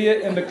coach an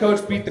idiot, and the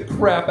coach beat the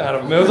crap out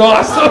of him. It was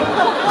awesome!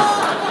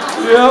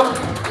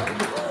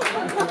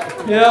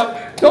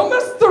 Yep. Don't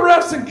mess with the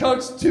refs and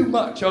coach too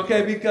much,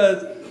 okay?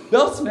 Because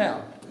they'll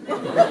snap.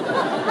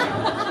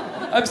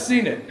 I've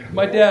seen it.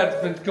 My dad's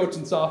been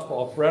coaching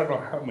softball for I don't know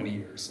how many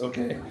years,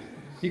 okay?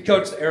 He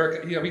coached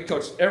Eric, he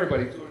coached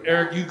everybody.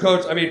 Eric, you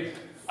coach. I mean,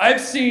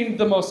 I've seen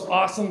the most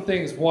awesome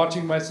things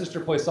watching my sister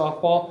play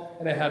softball,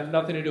 and it had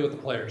nothing to do with the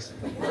players.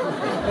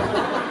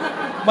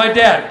 My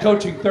dad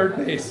coaching third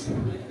base.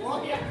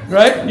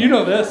 Right? You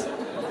know this.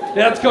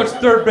 Dad's coaching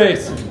third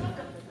base.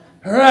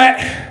 All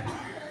right.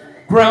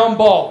 Ground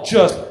ball,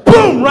 just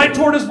boom, right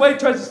toward his way,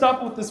 tries to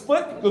stop it with his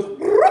foot, goes,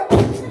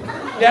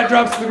 dad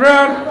drops to the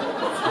ground,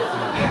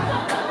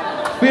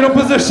 fetal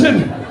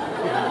position.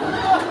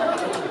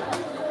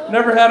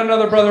 Never had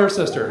another brother or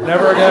sister,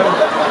 never again.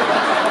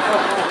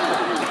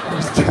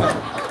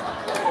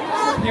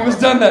 He was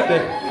done that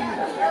day.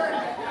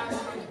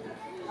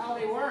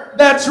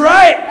 That's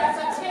right.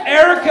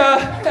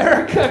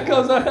 Erica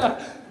goes on.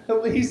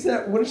 He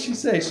said, what did she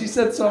say? She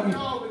said something.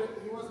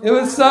 It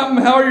was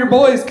something, how are your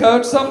boys,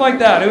 coach? Something like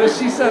that.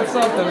 She said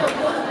something.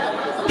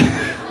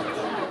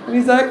 And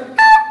he's like,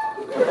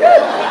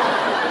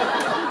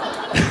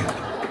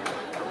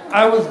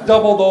 I was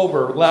doubled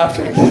over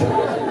laughing.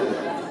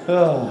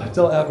 Oh,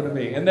 until it happened to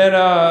me. And then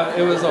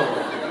it was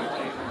over.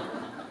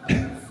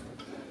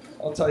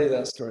 I'll tell you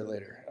that story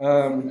later.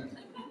 Oh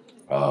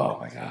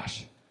my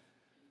gosh.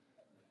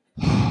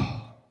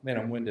 Man,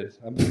 I'm winded.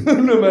 I'm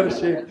out of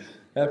shape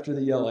after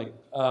the yelling.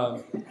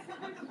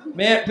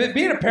 Man,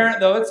 being a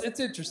parent though, it's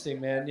interesting,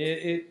 man.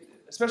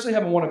 Especially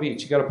having one of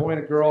each. You got a boy and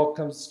a girl.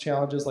 Comes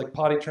challenges like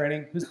potty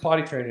training. Who's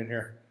potty training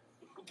here?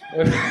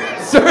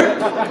 Sorry,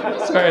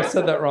 I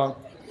said that wrong.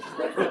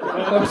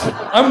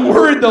 I'm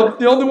worried though.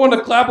 The only one to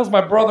clap was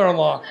my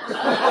brother-in-law.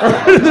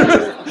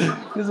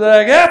 He's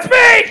like, that's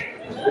me.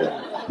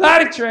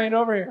 Potty trained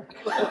over here.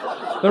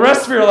 The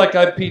rest of you are like,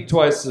 I peed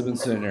twice, I've been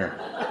sitting here.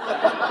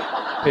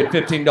 Paid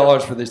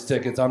 $15 for these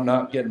tickets, I'm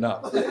not getting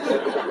up.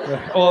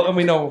 Well, and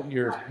we know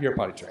you're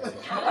potty trained.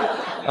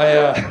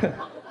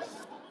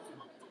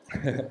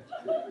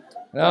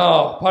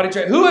 No, potty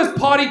trained. Who has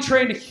potty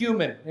trained a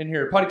human in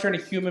here? Potty trained a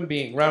human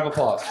being. Round of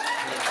applause.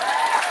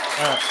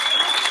 All right.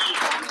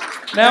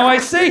 Now I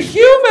say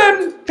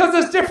human because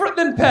it's different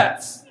than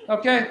pets.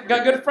 Okay?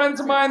 Got good friends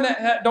of mine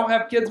that don't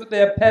have kids, but they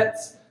have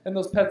pets, and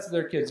those pets are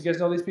their kids. You guys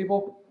know these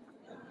people?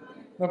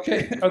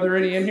 Okay. Are there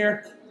any in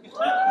here?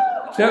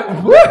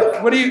 Yeah.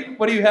 What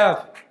do you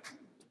have?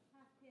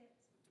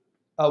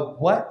 A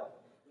what?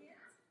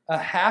 A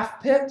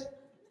half pit?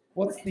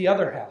 What's the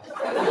other half?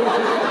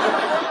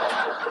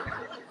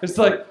 It's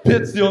like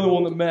pit's the only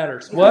one that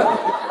matters. What?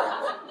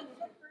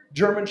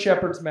 German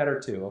shepherds matter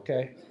too.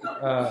 Okay.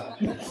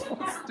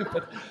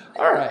 Stupid.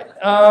 All right.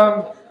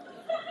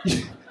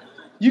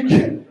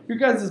 Your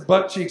guys'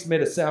 butt cheeks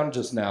made a sound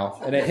just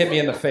now, and it hit me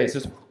in the face,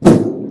 just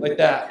like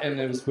that, and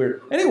it was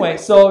weird. Anyway,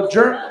 so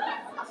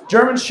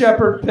German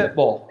shepherd pit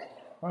bull.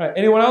 All right.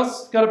 Anyone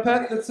else got a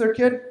pet that's their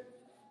kid?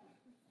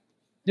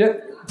 Yeah.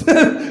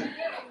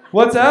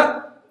 What's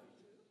that?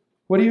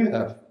 What do you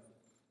have?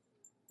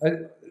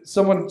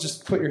 Someone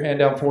just put your hand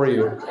down for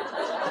you.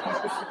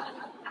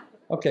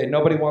 Okay,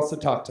 nobody wants to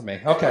talk to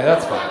me. Okay,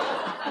 that's fine.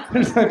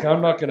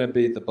 I'm not going to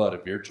be the butt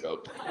of your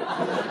joke.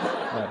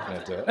 I'm not going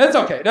to do it. It's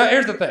okay. Now,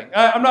 here's the thing.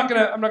 I'm not going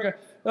to,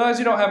 unless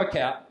you don't have a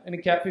cat. Any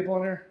cat people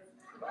in here?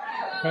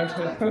 Don't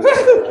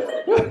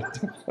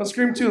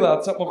scream too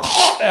loud. Something will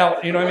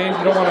out, you know what I mean?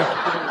 You don't want to.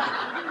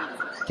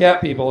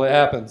 Cat people, it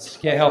happens.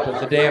 Can't help it.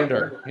 The damn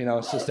dirt. You know,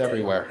 it's just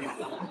everywhere.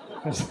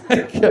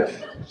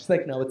 She's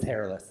like, no, it's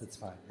hairless. It's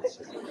fine.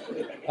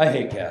 I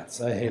hate cats.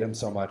 I hate them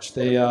so much.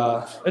 They,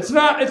 it's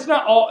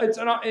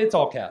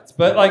all cats.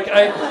 But like,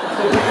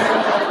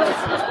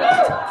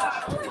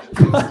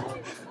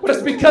 but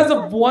it's because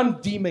of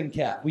one demon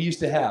cat we used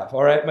to have.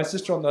 All right, my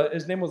sister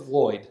his name was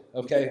Lloyd.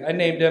 Okay, I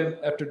named him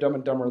after Dumb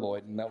and Dumber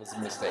Lloyd, and that was a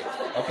mistake.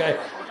 Okay,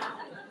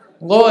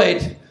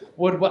 Lloyd.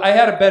 I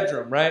had a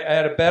bedroom, right? I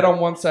had a bed on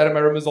one side of my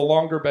room. It was a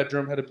longer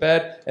bedroom. Had a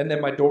bed, and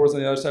then my door was on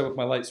the other side with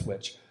my light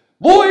switch.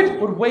 Lloyd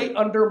would wait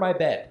under my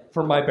bed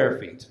for my bare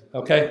feet,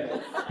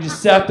 okay? He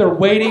just sat there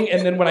waiting,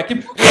 and then when I came,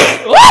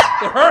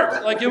 it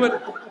hurt. Like it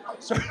would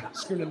start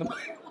screaming in the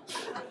mic.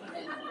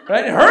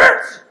 Right? It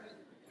hurts!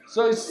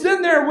 So he's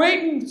sitting there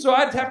waiting, so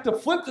I'd have to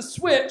flip the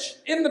switch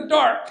in the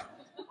dark,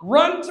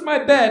 run to my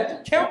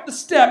bed, count the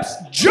steps,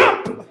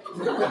 jump,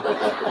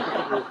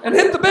 and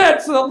hit the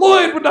bed so that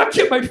Lloyd would not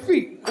get my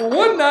feet. Well,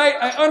 one night,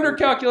 I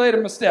undercalculated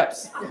my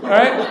steps, all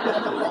right?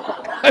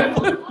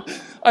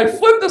 I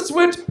flipped the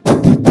switch,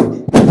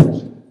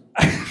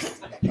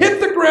 hit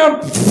the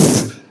ground,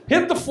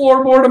 hit the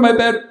floorboard of my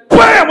bed,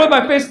 bam, with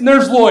my face, and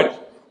there's Lloyd.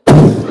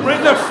 Right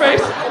in the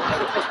face.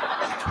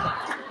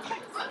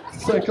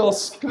 It's like all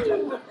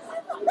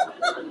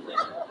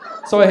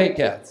So I hate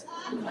cats.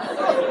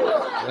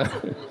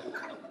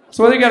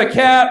 So whether you got a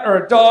cat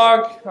or a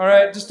dog, all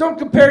right, just don't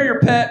compare your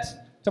pet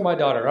to my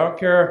daughter. I don't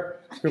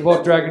care if you're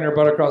both dragging your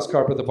butt across the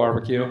carpet at the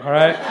barbecue, all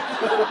right?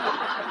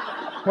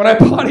 When I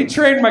potty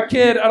train my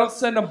kid, I don't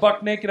send him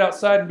buck naked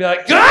outside and be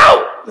like,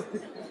 go!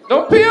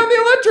 Don't pee on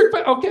the electric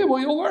fan. Okay, well,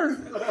 you'll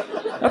learn.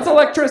 That's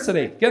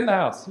electricity. Get in the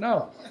house.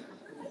 No.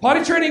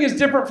 Potty training is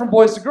different from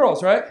boys to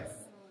girls, right?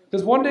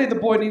 Because one day the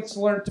boy needs to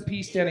learn to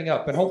pee standing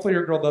up, and hopefully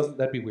your girl doesn't.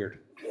 That'd be weird.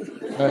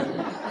 Right?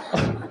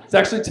 I was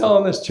actually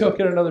telling this joke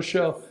at another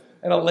show,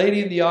 and a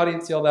lady in the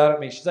audience yelled out at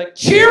me. She's like,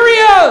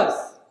 Cheerios!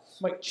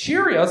 I'm like,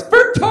 Cheerios?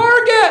 For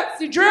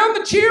Targets! You drowned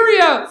the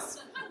Cheerios!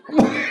 I'm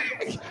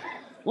like,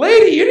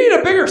 lady, you need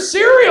a bigger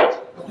cereal.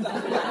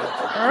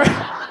 All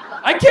right?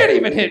 I can't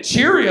even hit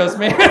Cheerios,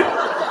 man.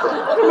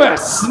 What am I, a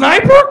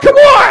sniper? Come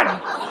on!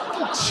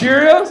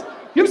 Cheerios?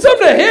 Give him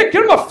something to hit.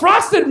 Give him a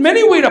frosted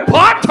mini wheat, a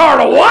Pop-Tart,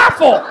 a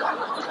waffle.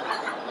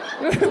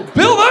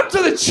 Build up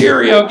to the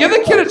Cheerio. Give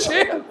the kid a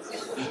chance.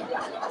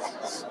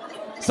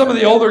 Some of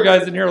the older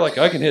guys in here are like,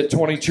 I can hit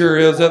 20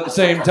 Cheerios at the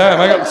same time.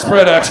 I got the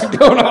spread action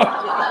going on.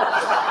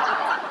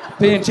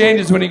 Opinion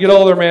changes when you get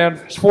older, man.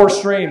 There's 4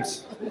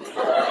 streams.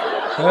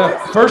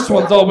 First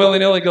one's all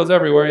willy-nilly, goes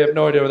everywhere. You have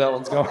no idea where that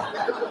one's going.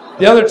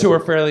 The other 2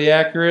 are fairly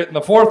accurate. And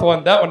the 4th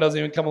one, that one doesn't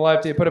even come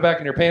alive till you put it back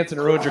in your pants and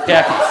it ruins your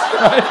khakis.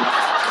 Right?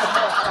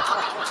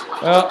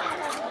 Well,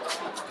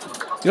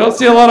 you don't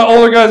see a lot of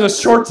older guys with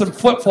shorts and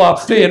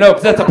flip-flops, do you? No,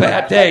 because that's a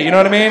bad day. You know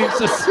what I mean? It's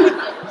just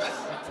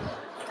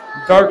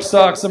dark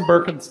socks and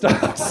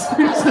Birkenstocks.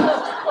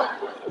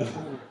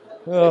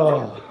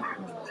 Oh.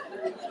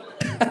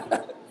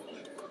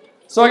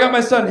 So I got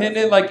my son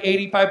hitting it like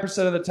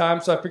 85% of the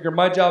time, so I figure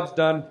my job's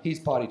done.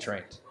 He's potty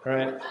trained, all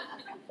right?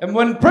 And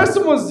when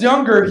Preston was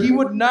younger, he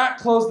would not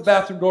close the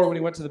bathroom door when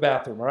he went to the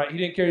bathroom, all right? He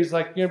didn't care. He's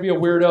like, you're going to be a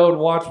weirdo and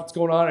watch what's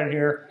going on in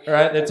here, all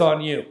right? That's on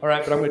you, all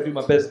right? But I'm going to do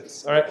my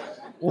business, all right?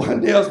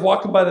 One day I was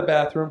walking by the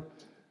bathroom.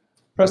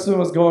 Preston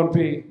was going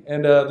pee,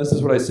 and this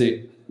is what I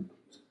see.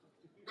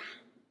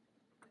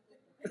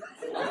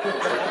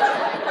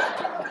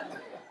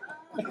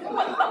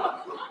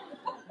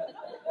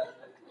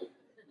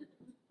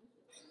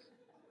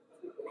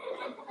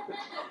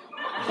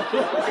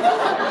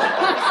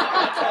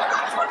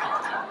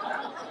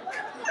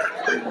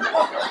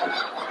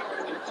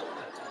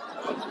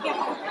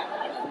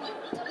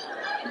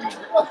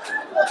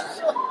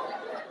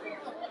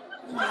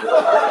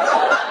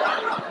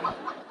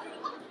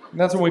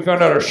 That's when we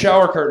found out our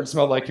shower curtain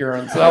smelled like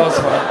urine, so that was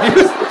fun.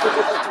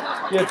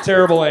 He had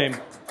terrible aim.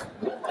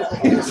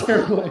 He had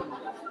terrible aim.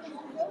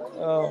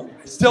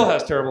 Still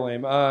has terrible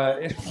aim.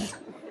 Yeah.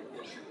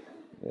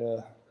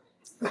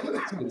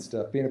 It's good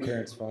stuff. Being a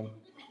parent's fun.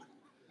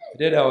 I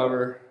did,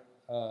 however,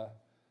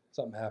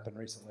 something happened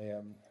recently I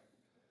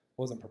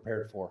wasn't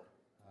prepared for.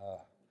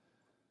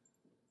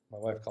 My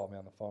wife called me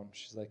on the phone.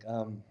 She's like,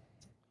 you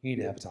need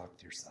to have a talk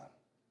with your son.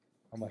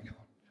 I'm like,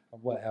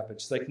 what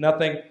happened? She's like,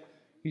 nothing.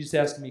 He's just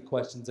asking me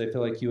questions I feel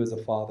like you as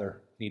a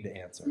father need to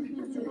answer.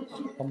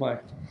 I'm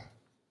like,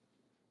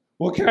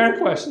 what kind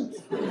of questions?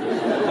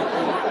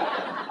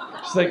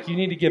 She's like, you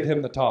need to give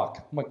him the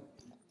talk. I'm like,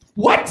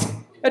 what?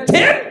 At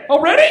 10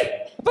 already?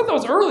 I thought that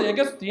was early. I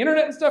guess with the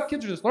internet and stuff,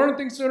 kids are just learning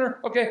things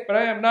sooner. Okay, but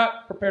I am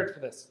not prepared for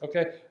this,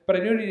 okay? But I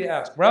do need to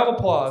ask. Round of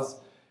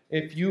applause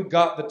if you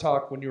got the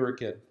talk when you were a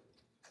kid.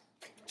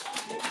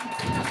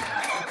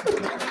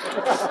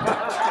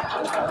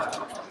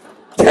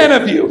 10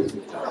 of you.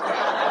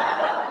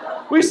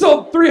 We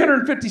sold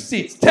 350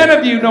 seats. 10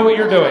 of you know what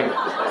you're doing.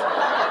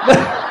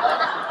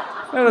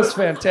 That is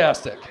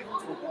fantastic.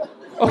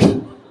 Okay.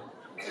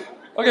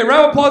 Okay,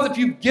 round of applause if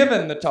you've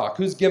given the talk.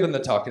 Who's given the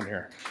talk in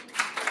here?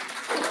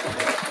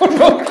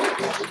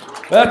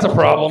 That's a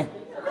problem.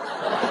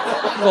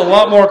 There's a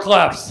lot more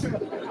claps.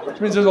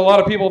 Which means there's a lot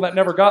of people that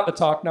never got the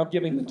talk now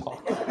giving the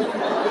talk.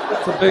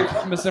 It's a big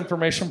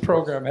misinformation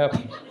program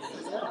happening.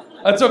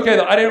 That's okay,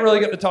 though. I didn't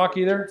really get the talk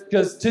either,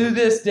 because to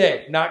this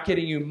day, not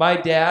kidding you, my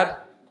dad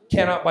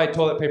cannot buy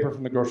toilet paper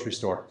from the grocery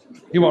store.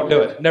 He won't do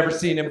it. Never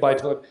seen him buy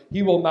toilet paper.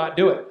 He will not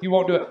do it. He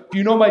won't do it. If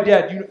you know my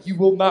dad, he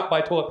will not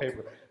buy toilet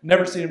paper.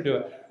 Never seen him do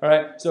it. All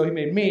right? So he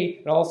made me,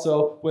 and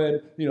also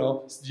when,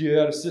 you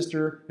had a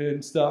sister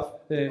and stuff,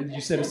 and you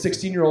send a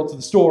 16-year-old to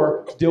the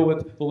store to deal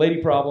with the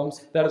lady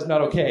problems, that is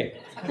not okay.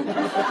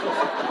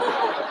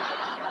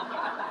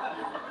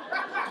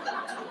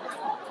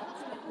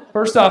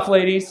 First off,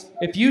 ladies,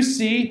 if you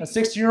see a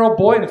 16-year-old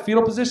boy in a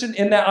fetal position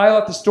in that aisle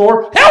at the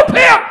store, help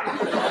him!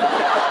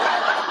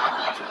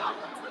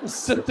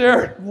 Just sit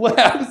there and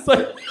laugh. It's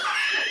like,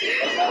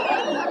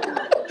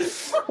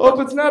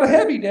 hope it's not a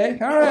heavy day.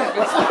 All right.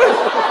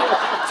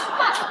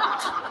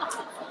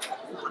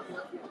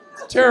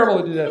 It's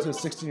terrible to do that to a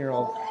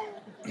 16-year-old.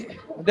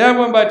 My dad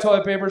wouldn't buy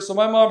toilet paper, so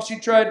my mom, she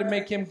tried to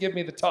make him give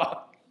me the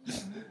talk.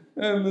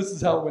 And this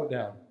is how it went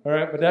down. All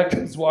right, my dad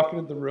comes walking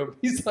in the room.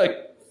 He's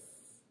like,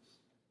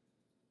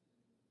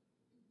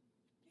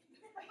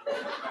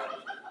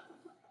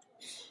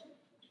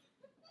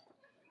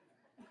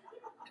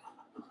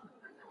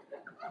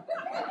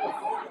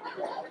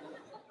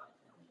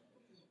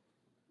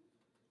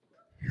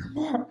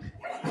 Mom.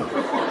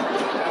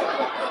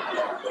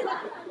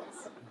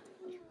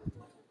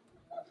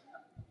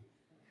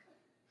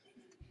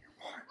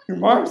 Your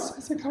mom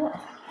says I gotta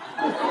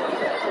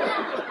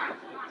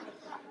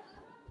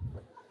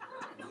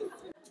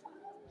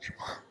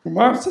Your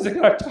mom says I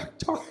gotta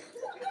talk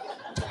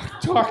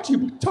to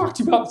you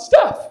about the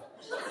stuff.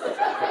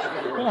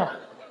 Yeah.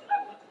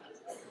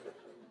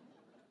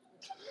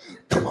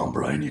 Come on,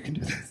 Brian, you can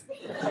do this.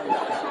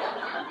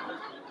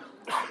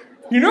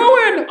 You know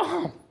when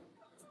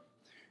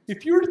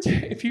if you put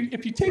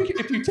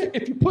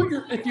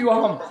your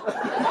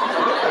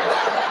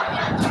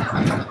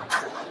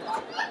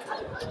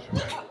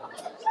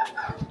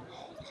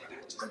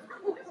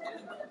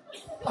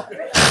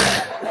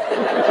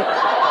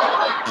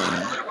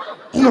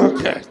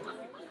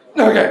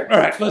Okay, all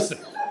right, listen.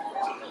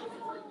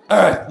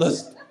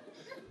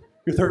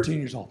 You're 13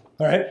 years old,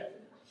 all right?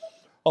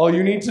 All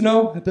you need to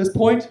know at this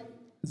point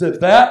is if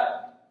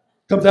that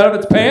comes out of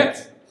its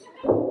pants,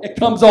 it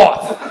comes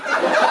off.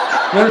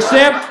 You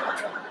understand?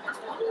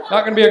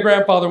 Not going to be a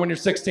grandfather when you're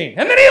 16.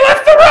 And then he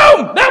left the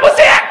room! That was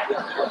it!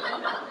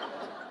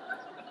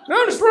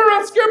 Now I'm just running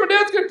around scared my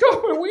dad's going to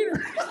call my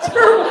wiener. It's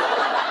terrible.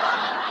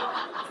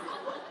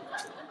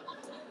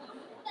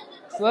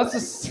 So that's the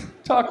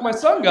talk my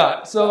son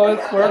got. So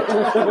it's worked.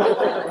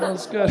 That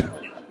was good.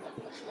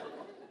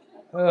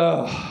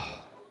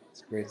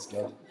 It's great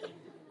stuff.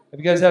 Are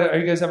you guys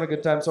having a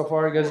good time so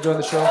far? Are you guys enjoying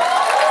the show?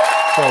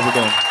 That's all we're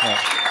doing. Yeah.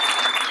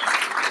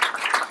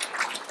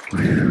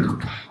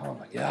 Oh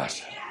my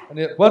gosh.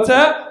 What's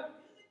that?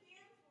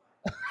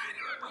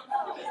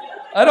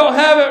 I don't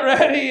have it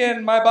ready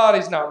and my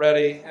body's not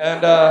ready.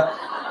 And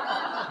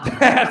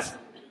that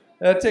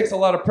takes a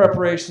lot of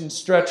preparation,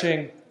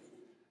 stretching.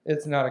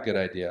 It's not a good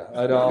idea.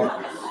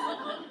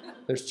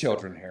 There's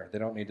children here. They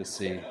don't need to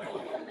see.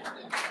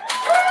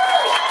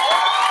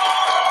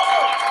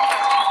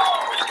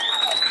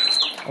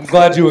 I'm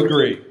glad you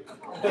agree.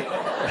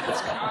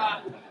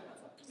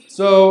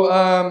 So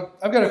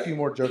I've got a few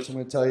more jokes I'm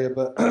going to tell you,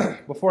 but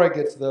before I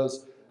get to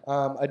those,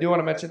 I do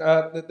want to mention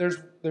that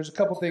there's a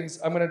couple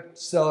things I'm going to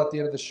sell at the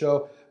end of the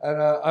show,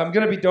 and I'm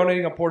going to be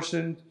donating a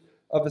portion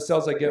of the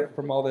sales I get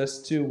from all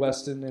this to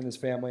Weston and his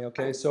family,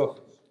 okay? So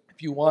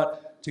if you want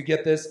to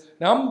get this.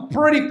 Now, I'm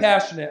pretty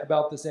passionate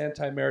about this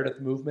anti-Meredith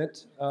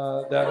movement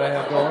that I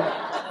have going.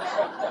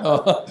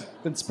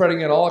 Been spreading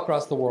it all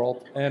across the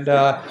world, and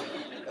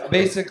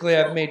basically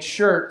I've made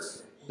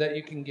shirts that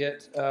you can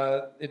get.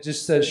 It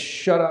just says,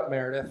 "Shut up,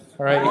 Meredith."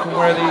 All right, you can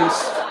wear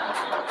these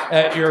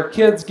at your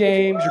kids'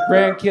 games, your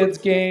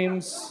grandkids'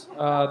 games,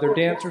 their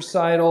dance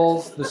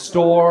recitals, the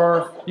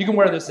store. You can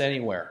wear this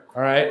anywhere.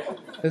 All right,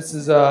 this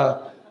is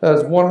that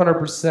is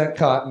 100%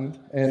 cotton,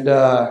 and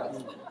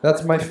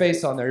that's my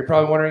face on there. You're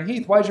probably wondering,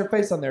 Heath, why is your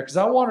face on there? Because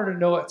I want her to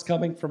know it's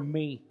coming from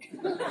me.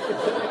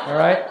 All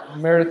right,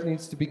 Meredith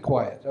needs to be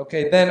quiet.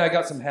 Okay, then I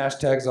got some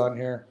hashtags on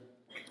here.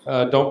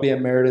 Don't be a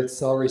Meredith.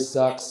 Celery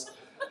sucks.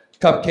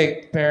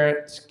 Cupcake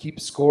parent. Keep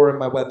score in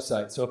my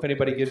website. So if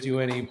anybody gives you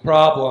any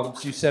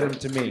problems, you send them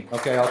to me.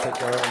 Okay, I'll take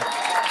care of them.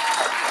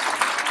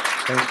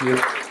 Thank you.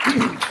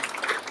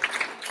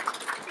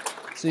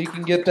 So you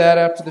can get that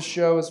after the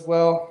show as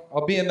well.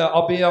 I'll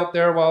be out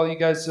there while you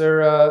guys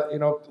are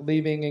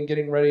leaving and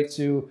getting ready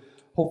to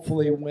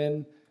hopefully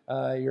win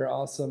your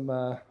awesome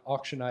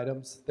auction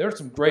items. There's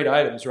some great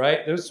items,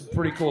 right? There's some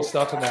pretty cool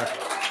stuff in there.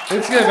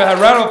 Let's give a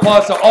round of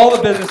applause to all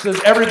the businesses,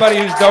 everybody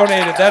who's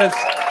donated. That is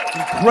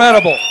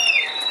incredible.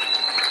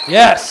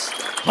 Yes,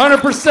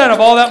 100% of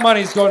all that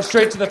money is going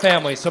straight to the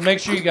family. So make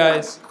sure you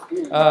guys,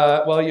 you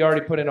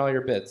already put in all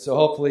your bids. So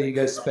hopefully you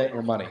guys spent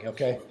your money,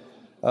 okay?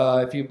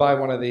 If you buy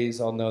one of these,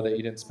 I'll know that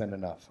you didn't spend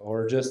enough.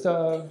 Or just,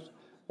 or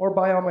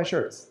buy all my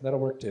shirts. That'll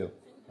work too.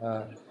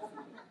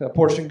 A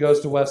portion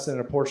goes to Weston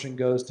and a portion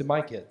goes to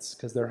my kids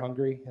because they're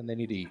hungry and they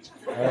need to eat.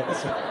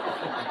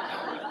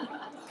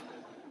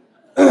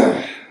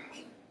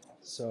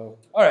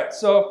 All right,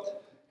 so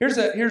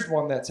here's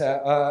one that's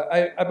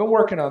I've been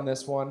working on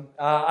this one.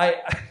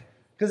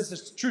 Because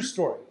it's a true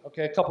story.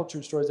 Okay, a couple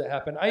true stories that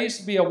happened. I used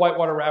to be a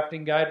whitewater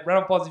rafting guide. Round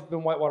of applause if you've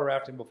been whitewater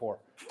rafting before.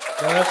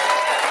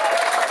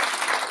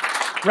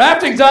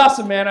 Rafting's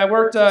awesome, man. I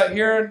worked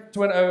here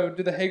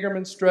did the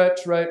Hagerman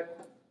stretch, right?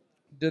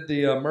 Did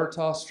the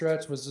Murtaugh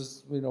stretch, was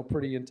just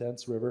pretty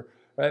intense river,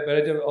 right? But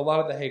I did a lot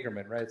of the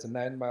Hagerman, right? It's a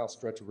 9-mile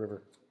stretch of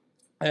river.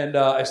 And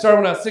I started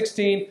when I was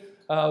 16.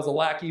 I was a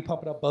lackey,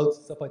 pumping up boats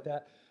and stuff like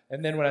that.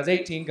 And then when I was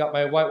 18, got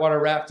my whitewater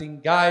rafting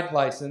guide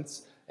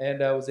license,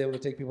 and I was able to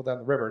take people down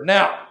the river.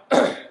 Now,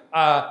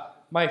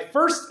 my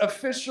first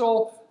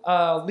official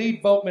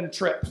lead boatman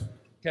trip.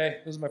 Okay,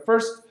 this was my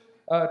first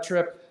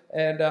trip.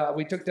 And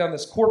we took down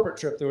this corporate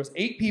trip. There was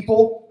 8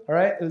 people, all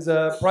right? It was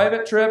a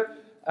private trip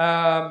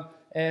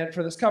and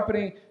for this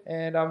company,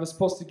 and I was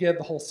supposed to give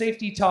the whole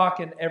safety talk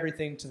and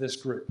everything to this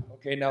group.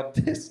 Okay, now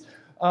this,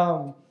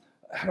 how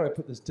do I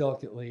put this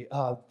delicately?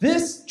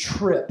 This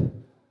trip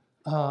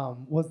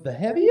was the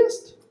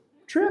heaviest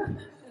trip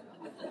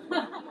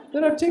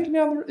that I've taken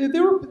down.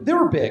 They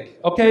were big,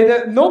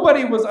 okay?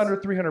 Nobody was under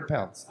 300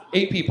 pounds.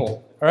 8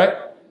 people, all right?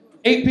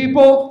 8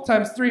 people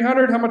times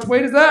 300, how much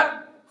weight is that?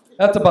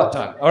 That's a butt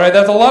ton. All right,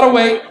 that's a lot of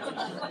weight.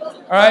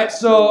 All right,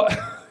 so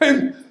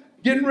I'm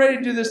getting ready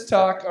to do this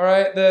talk. All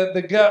right,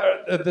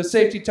 the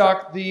safety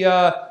talk.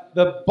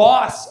 The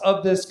boss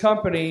of this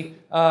company,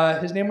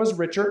 his name was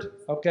Richard.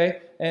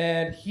 Okay,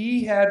 and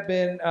he had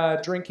been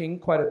drinking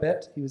quite a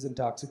bit. He was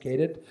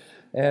intoxicated,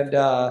 and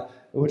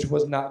which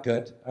was not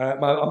good. All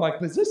right, I'm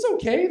like, is this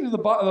okay? The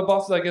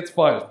boss is like, it's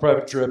fine. It's a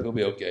private trip. He'll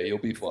be okay. You'll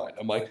be fine.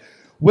 I'm like,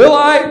 will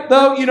I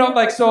though?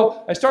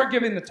 So I start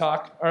giving the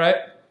talk. All right.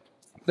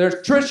 There's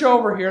Trisha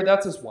over here.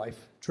 That's his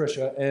wife,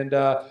 Trisha, and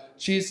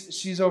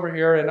she's over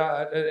here,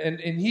 and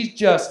he's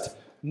just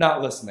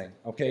not listening.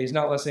 Okay, he's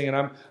not listening,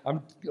 and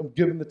I'm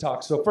giving the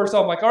talk. So first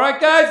I'm like, all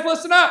right, guys,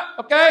 listen up.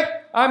 Okay,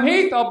 I'm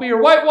Heath. I'll be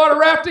your whitewater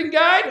rafting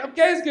guide.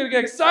 Okay, it's gonna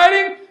get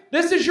exciting.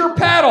 This is your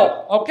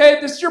paddle.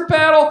 Okay, this is your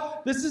paddle.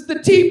 This is the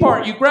T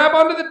part. You grab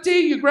onto the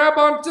T. You grab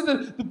onto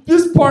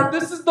this part.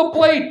 This is the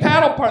blade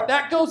paddle part.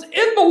 That goes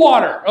in the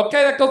water.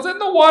 Okay, that goes in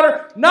the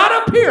water. Not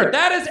up here.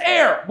 That is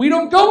air. We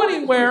don't go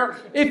anywhere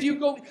if you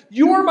go.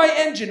 You are my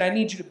engine. I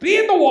need you to be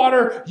in the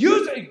water.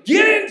 Use it.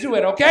 Get into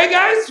it. Okay,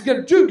 guys.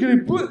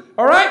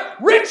 All right,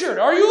 Richard,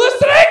 are you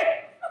listening?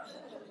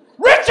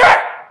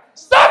 Richard,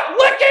 stop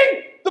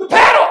licking the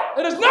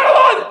paddle. It is not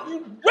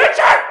allowed.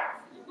 Richard.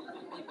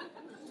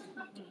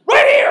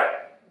 Right here!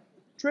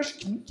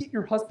 Trish, can you get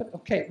your husband?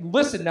 Okay,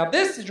 listen, now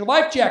this is your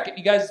life jacket,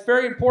 you guys. It's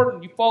very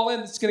important. You fall in,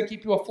 this is going to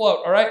keep you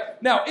afloat, all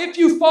right? Now, if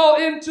you fall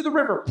into the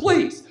river,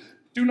 please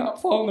do not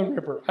fall in the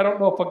river. I don't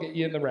know if I'll get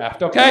you in the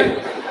raft, okay?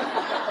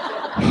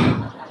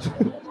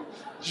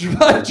 It's your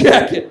life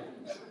jacket.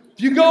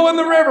 If you go in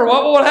the river,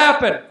 what will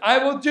happen? I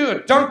will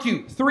dunk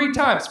you 3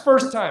 times.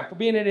 First time for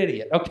being an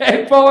idiot,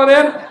 okay? Falling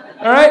in,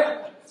 all right?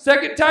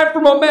 Second time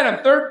for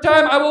momentum. Third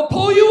time, I will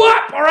pull you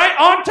up, all right,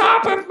 on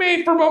top of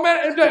me for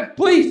momentum.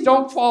 Please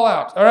don't fall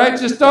out, all right?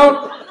 Just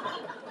don't.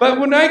 But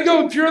when I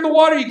go, if you're in the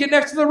water, you get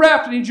next to the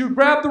raft, I need you to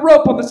grab the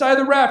rope on the side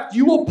of the raft.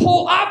 You will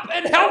pull up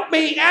and help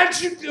me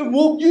as you,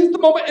 we'll use the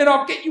moment, and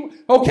I'll get you,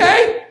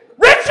 okay?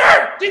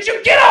 Richard, did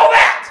you get all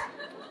that?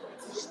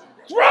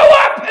 Throw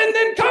up and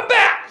then come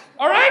back,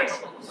 all right?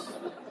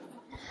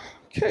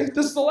 Okay,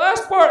 this is the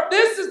last part.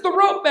 This is the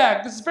rope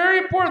bag. This is very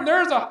important. There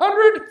is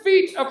 100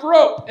 feet of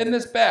rope in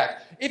this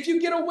bag. If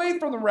you get away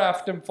from the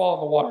raft and fall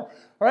in the water, all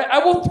right, I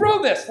will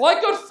throw this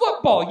like a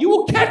football. You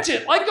will catch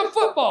it like a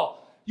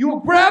football. You will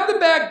grab the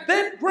bag,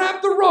 then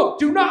grab the rope.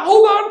 Do not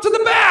hold on to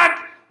the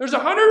bag There's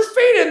 100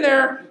 feet in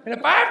there, and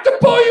if I have to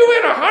pull you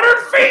in 100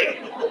 feet,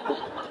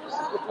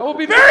 I will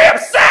be very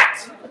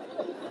upset.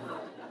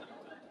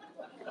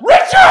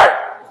 Richard!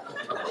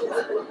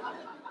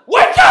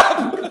 Wake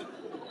up!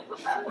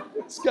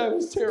 This guy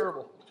was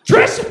terrible.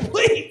 Trisha,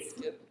 please.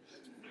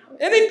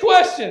 Any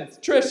questions?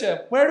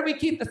 Trisha, where do we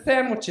keep the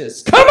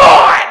sandwiches? Come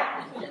on!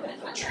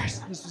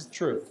 Trisha, this is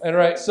true. All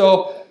right,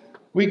 so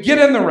we get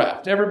in the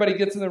raft. Everybody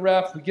gets in the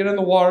raft. We get in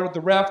the water.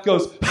 The raft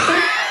goes...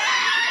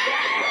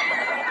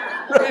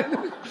 Right?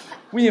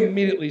 We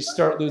immediately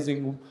start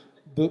losing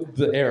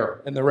the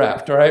air in the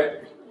raft, all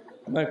right?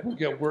 I'm like,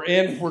 we're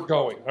in, we're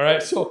going, all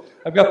right? So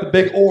I've got the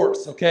big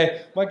oars,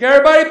 okay? I'm like,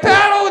 everybody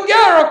paddle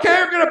together,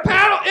 okay? We're going to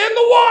paddle in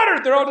the water.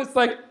 They're all just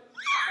like,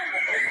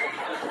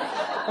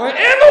 I'm like,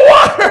 in the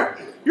water.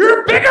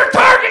 You're a bigger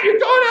target. You're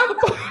going down the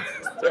boat.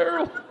 It's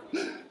terrible.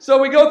 So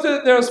we go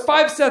to, there's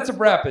 5 sets of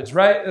rapids,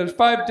 right? There's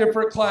 5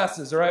 different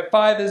classes, all right?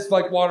 5 is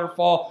like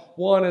waterfall.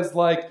 1 is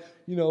like,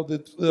 you know,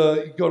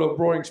 you go to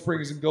Roaring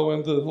Springs and go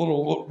into the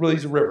little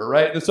lazy river,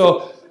 right? And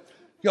so,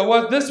 you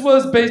know, this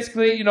was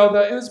basically, you know,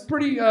 it was a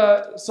pretty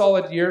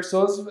solid year.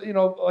 So it was, you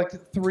know, like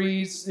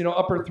 3s, you know,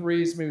 upper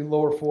 3s, maybe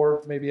lower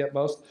 4, maybe at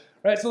most.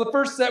 Right, so the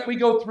first set we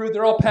go through,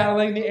 they're all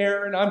paddling in the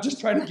air, and I'm just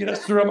trying to get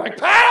us through. I'm like,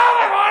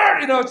 paddle the water,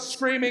 you know,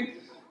 screaming.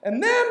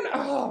 And then,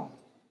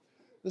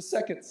 the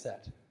second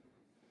set.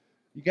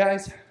 You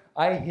guys,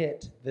 I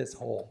hit this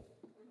hole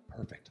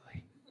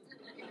perfectly.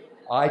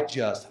 I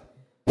just,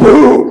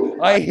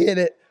 boom! I hit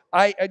it.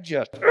 I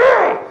just,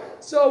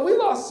 So we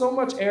lost so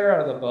much air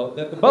out of the boat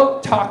that the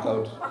boat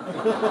tacoed.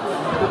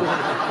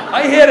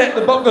 I hit it,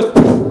 the boat goes,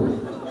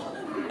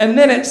 and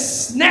then it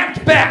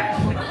snapped back.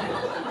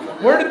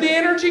 Where did the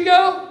energy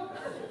go?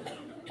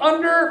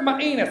 Under my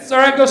anus. All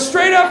right, go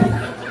straight up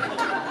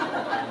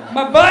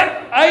my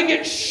butt. I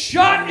get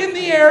shot in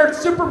the air,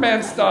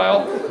 Superman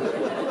style.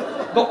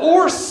 The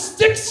oar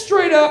sticks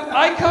straight up.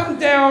 I come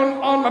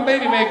down on my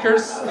baby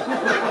makers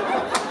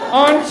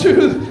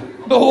onto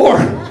the oar.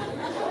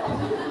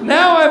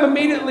 Now I'm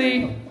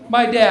immediately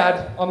my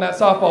dad on that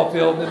softball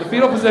field in the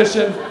fetal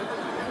position,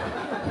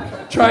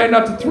 trying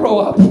not to throw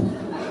up.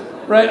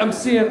 Right? I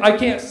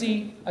can't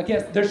see,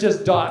 there's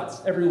just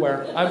dots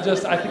everywhere. I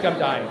think I'm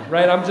dying,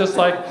 right? I'm just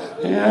like,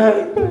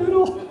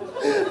 paddle.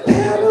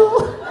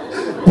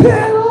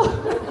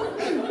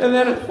 And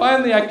then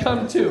finally I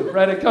come to,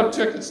 right? I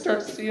can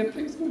start seeing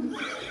things.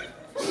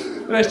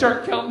 And I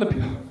start counting the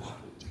people.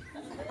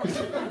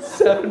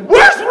 7.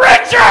 Where's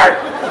Richard?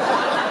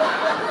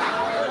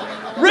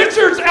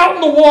 Richard's out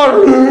in the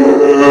water.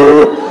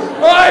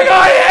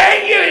 I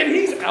hate you. And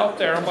he's out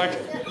there. I'm like...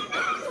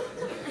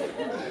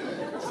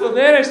 So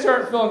then I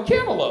start feeling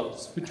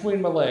cantaloupes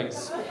between my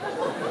legs. You know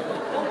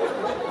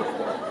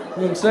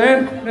what I'm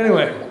saying?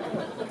 Anyway,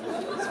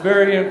 it's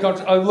very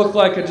uncomfortable. I look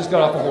like I just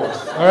got off a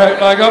horse. All right,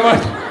 I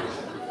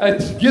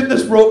get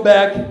this rope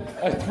back.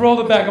 I throw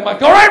the back. I'm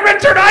like, all right,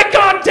 Richard, eye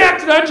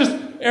contact, and I just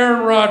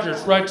Aaron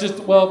Rodgers, right?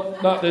 Well,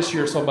 not this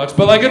year so much,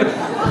 but like it,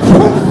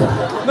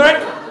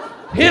 right?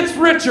 Hits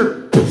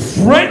Richard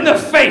right in the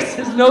face.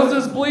 His nose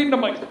is bleeding.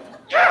 I'm like,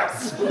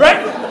 yes,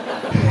 right?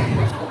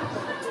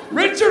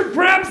 Richard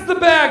grabs the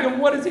bag,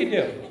 and what does he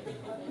do?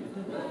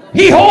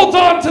 He holds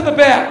on to the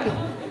bag.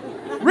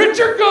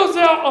 Richard goes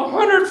out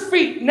 100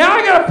 feet. Now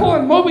I gotta pull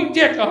in Moby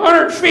Dick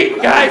 100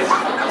 feet, guys.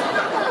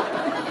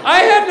 I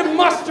had to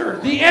muster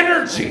the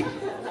energy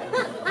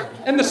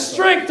and the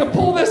strength to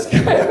pull this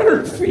guy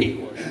 100 feet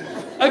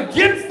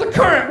against the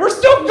current. We're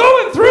still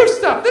going through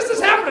stuff. This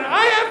is happening.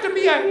 I have to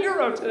be a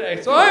hero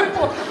today. So I'm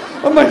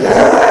like,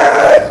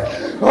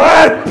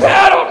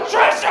 paddle,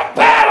 Trisha,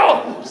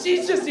 paddle.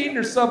 She's just eating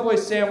her Subway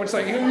sandwich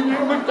like,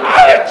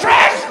 oh,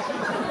 trash!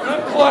 And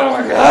I'm pulling,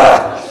 I'm like,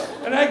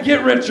 and I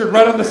get Richard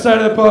right on the side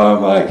of the boat.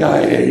 I'm like,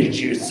 I hate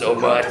you so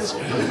much.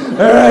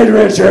 All right,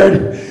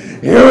 Richard,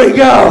 here we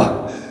go.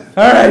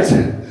 All right,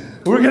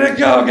 we're gonna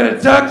go. I'm gonna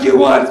dunk you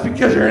once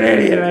because you're an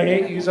idiot and I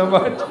hate you so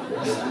much.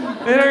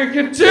 And I'm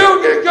gonna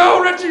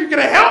go, Richard, you're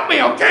gonna help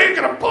me, okay? You're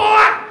gonna pull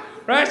out.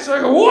 Right, so I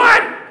go,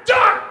 1,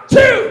 dunk,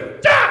 2,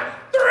 dunk,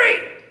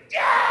 3,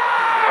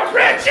 yeah,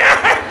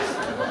 Richard!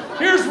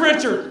 Here's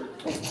Richard.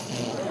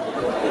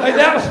 Like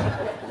that was...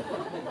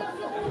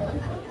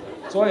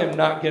 So I am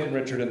not getting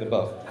Richard in the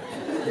boat.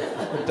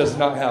 It does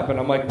not happen.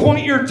 I'm like,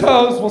 point your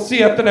toes, we'll see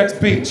you at the next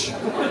beach.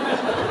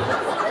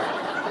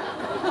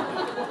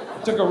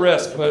 Took a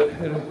risk, but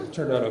it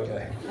turned out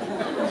okay.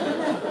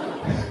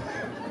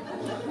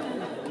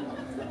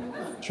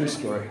 True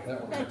story.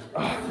 That one.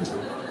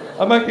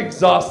 I'm like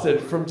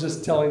exhausted from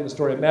just telling the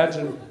story.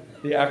 Imagine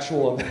the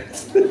actual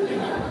events.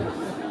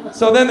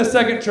 So then the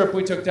second trip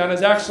we took down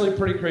is actually a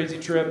pretty crazy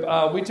trip.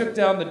 We took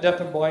down the deaf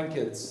and blind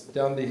kids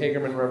down the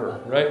Hagerman River,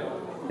 right?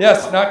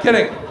 Yes, not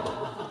kidding.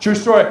 True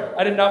story.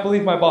 I did not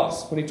believe my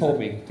boss when he told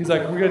me. He's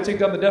like, we're going to take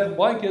down the deaf and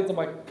blind kids. I'm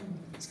like,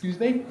 excuse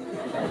me?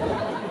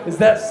 Is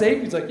that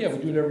safe? He's like, yeah, we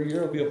do it every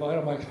year. It'll be fine.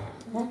 I'm like,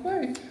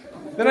 okay.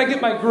 Then I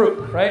get my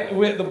group, right?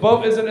 The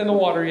boat isn't in the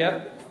water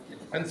yet.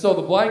 And so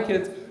the blind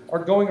kids are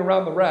going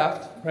around the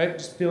raft, right?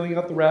 Just feeling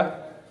up the raft.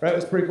 Right, it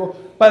was pretty cool.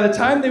 By the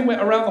time they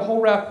went around the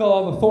whole raft, fell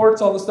all the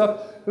thwarts, all the stuff,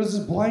 there was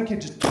this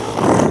blanket just across.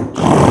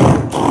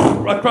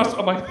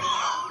 I'm like,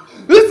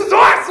 this is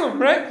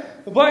awesome,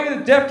 right? The blanket,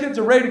 the deaf kids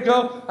are ready to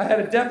go. I had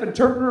a deaf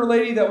interpreter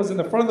lady that was in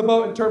the front of the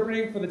boat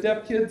interpreting for the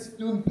deaf kids,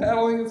 doing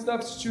paddling and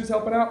stuff. So she was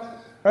helping out.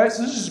 All right,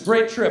 so this is a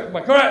great trip. I'm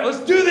like, all right, let's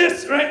do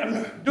this, right?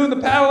 I'm doing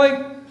the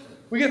paddling.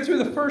 We get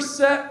through the first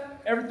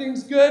set.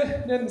 Everything's good.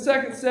 And then the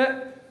second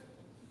set,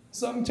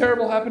 something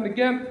terrible happened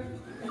again.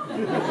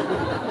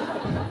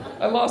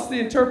 I lost the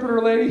interpreter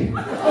lady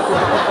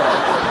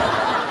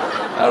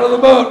out of the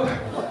boat.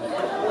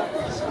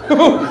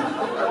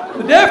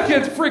 The deaf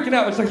kids are freaking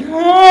out. They're like,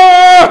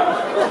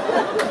 ah!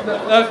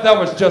 That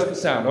was just the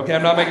sound, okay?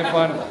 I'm not making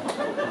fun.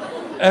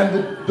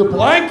 And the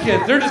blind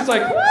kids, they're just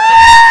like, woo!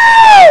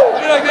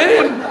 Like, they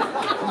didn't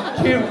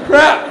give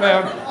crap,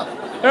 man.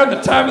 They're having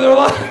the time of their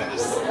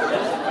lives.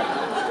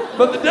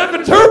 But the deaf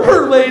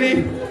interpreter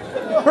lady,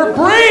 her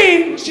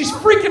brain, she's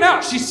freaking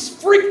out. She's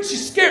scared.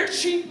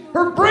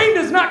 Her brain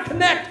does not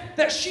connect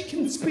that she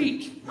can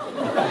speak.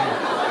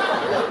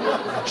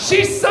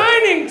 She's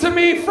signing to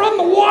me from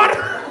the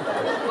water.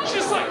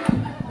 She's like,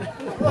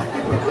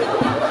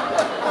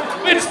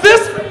 it's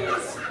this,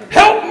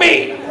 help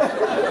me.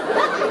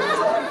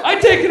 I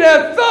take it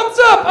as thumbs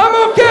up,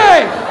 I'm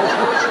okay.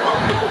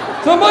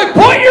 So I'm like,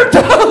 point your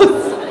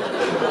toes.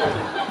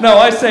 No,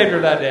 I saved her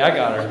that day. I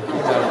got her.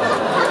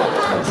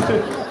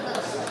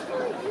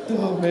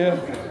 Oh, man.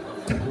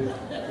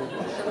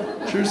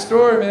 True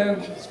story, man.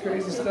 This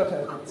crazy stuff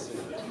happens.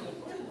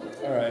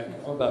 All right,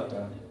 I'm about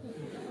done.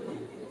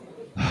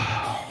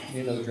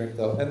 Need another drink,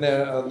 though. And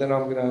then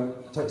I'm going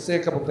to say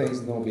a couple things,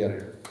 and then we'll be out of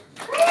here.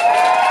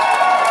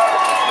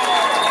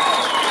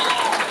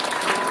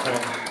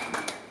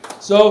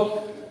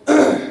 So,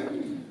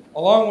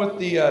 along with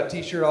the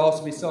t-shirt, I'll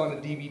also be selling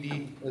a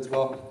DVD as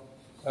well.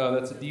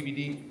 That's a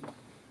DVD.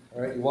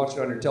 All right, you watch it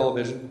on your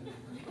television.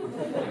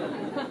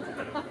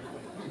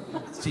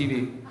 It's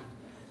TV,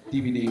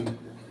 DVD,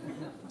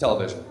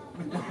 television.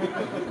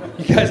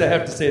 You guys, I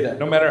have to say that.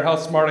 No matter how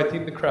smart I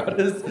think the crowd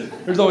is,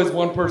 there's always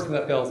one person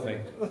that fails me.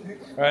 All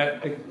right,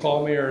 they can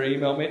call me or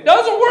email me. It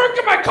doesn't work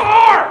in my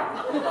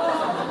car!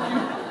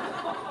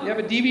 You have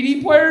a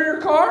DVD player in your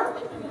car?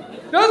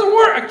 It doesn't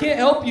work. I can't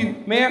help you,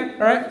 man.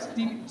 All right, so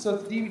it's a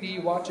DVD.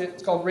 You watch it.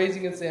 It's called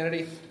Raising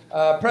Insanity.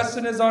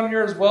 Preston is on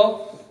here as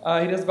well.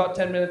 He does about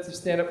 10 minutes of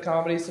stand-up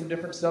comedy, some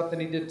different stuff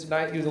than he did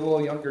tonight. He was a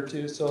little younger,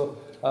 too, so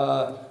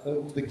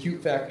the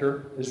cute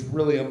factor is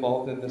really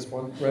involved in this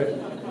one, right?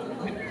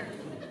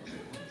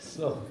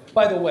 So,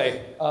 by the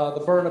way,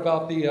 the burn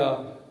about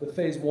the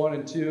phase 1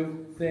 and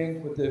 2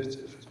 thing with the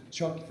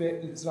chunky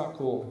face, it's not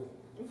cool.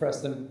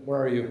 Preston,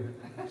 where are you?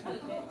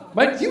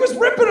 He was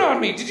ripping on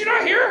me. Did you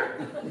not hear?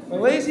 My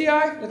lazy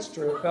eye? That's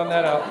true. Found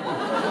that out.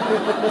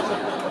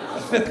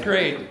 5th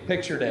grade,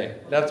 picture day.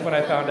 That's when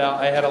I found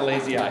out I had a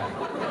lazy eye.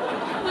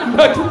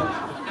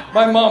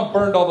 My mom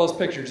burned all those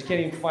pictures. You can't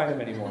even find them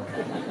anymore.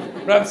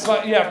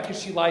 But yeah, because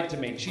she lied to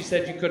me. She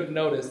said you couldn't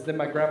notice. Then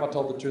my grandma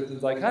told the truth and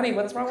was like, honey,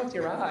 what's wrong with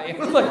your eye?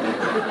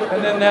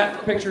 And then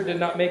that picture did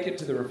not make it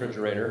to the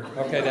refrigerator,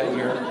 okay, that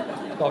year.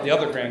 With all the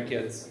other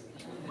grandkids.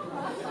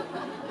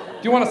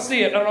 If you want to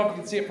see it, I don't know if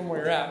you can see it from where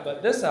you're at,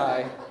 but this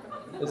eye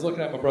is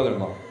looking at my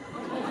brother-in-law.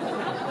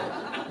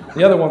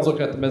 The other one's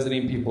looking at the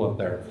mezzanine people up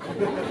there.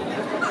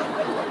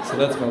 So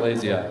that's my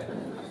lazy eye.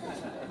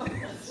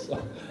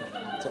 So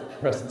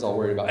Preston's all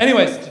worried about.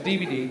 Anyways, it's a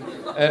DVD,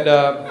 and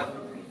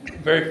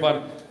very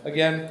fun.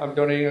 Again, I'm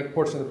donating a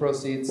portion of the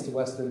proceeds to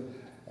Weston,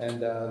 and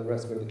the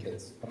rest go to the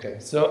kids. Okay,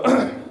 so,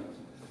 all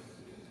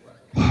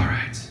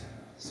right.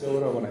 So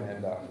what do I want to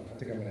end on? I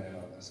think I'm going to end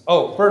on this.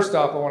 Oh, first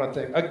off, I want to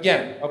thank,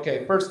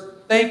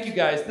 thank you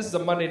guys. This is a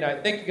Monday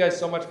night. Thank you guys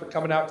so much for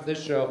coming out to this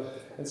show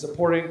and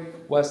supporting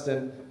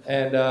Weston.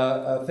 And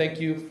thank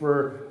you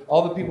for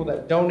all the people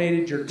that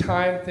donated your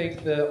time.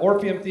 Thank the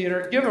Orpheum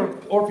Theater. Give the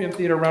Orpheum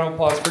Theater a round of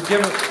applause for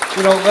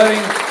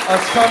letting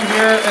us come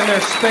here in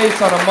their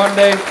space on a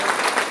Monday.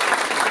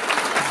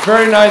 It's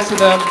very nice of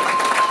them.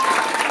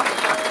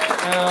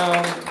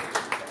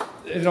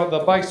 The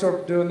bike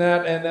store doing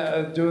that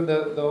and doing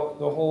the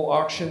whole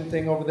auction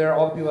thing over there.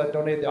 All the people that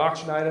donated the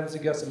auction items,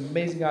 you got some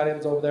amazing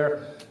items over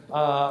there.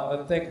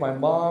 I thank my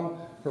mom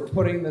for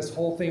putting this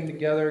whole thing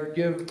together.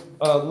 Give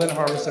Lynn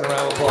Harmison a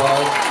round of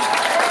applause.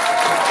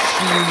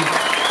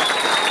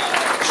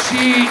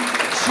 She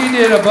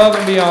did above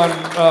and beyond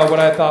what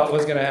I thought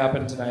was going to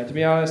happen tonight. To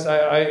be honest,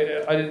 I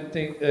didn't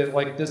think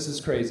that, this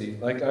is crazy.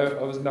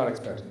 I was not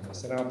expecting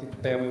this, and I don't think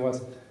the family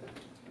was.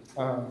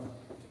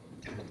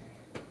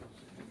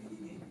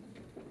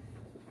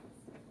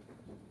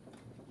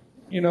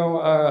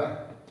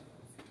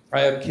 I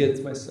have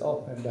kids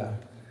myself, and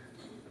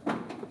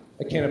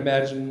I can't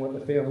imagine what the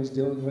family's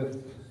dealing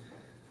with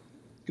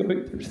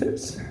going through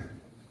this.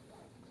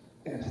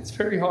 And it's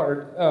very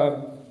hard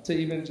to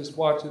even just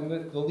watch. And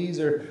the Lees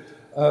are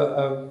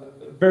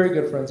very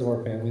good friends of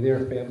our family.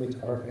 They're family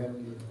to our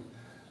family.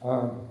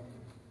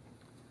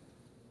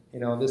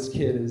 This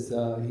kid is,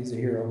 he's a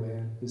hero,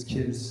 man. This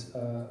kid is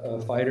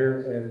a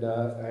fighter, and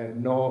I have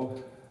no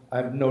I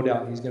have no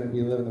doubt he's going to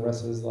be living the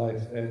rest of his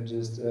life and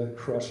just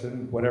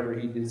crushing whatever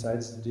he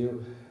decides to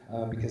do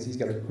because he's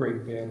got a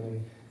great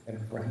family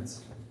and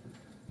friends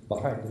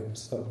behind him.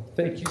 So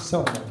thank you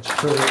so much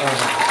for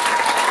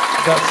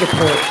that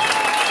support.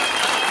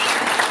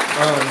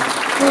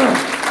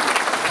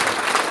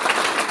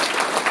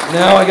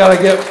 Now I got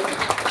to get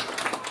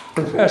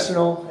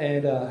professional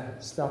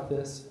and stop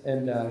this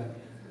and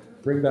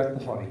bring back the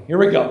funny. Here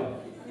we go.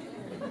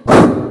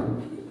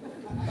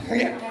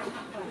 Okay.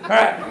 All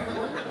right.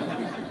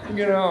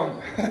 Get home.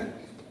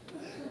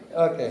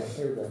 Okay,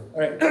 here we go.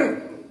 All right.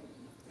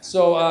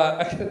 So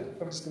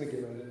I'm just going to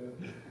get right into it.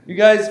 You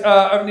guys,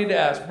 I need to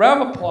ask,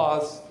 round of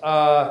applause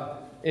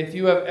if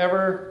you have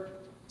ever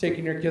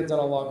taken your kids on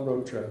a long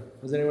road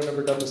trip. Has anyone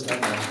ever done this?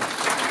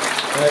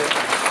 Right?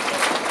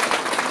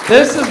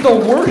 This is the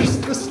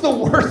worst. This is the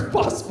worst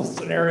possible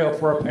scenario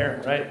for a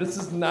parent, right? This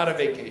is not a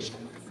vacation.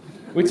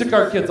 We took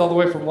our kids all the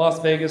way from Las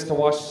Vegas to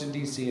Washington,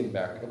 D.C. and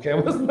back. Okay,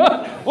 it was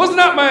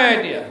not my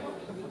idea.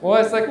 Well,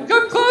 it's like, we'll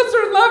come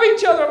closer and love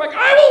each other. I'm like,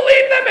 I will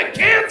leave them in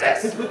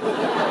Kansas.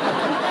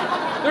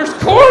 There's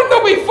corn,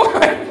 they'll be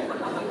fine.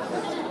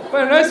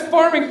 But a nice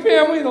farming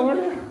family, they'll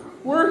learn to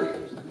work.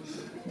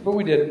 But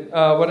we didn't.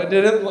 What I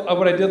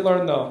did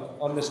learn, though,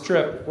 on this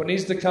trip, what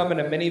needs to come in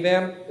a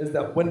minivan is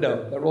that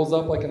window that rolls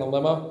up like in a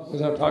limo. You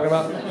know what I'm talking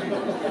about?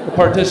 The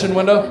partition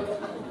window.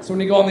 So when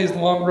you go on these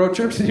long road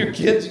trips with your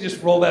kids, you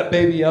just roll that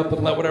baby up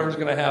and let whatever's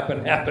going to happen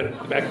in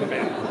the back of the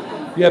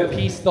van. You have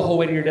peace the whole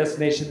way to your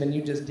destination, then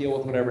you just deal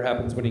with whatever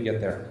happens when you get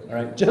there. All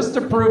right. Just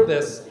to prove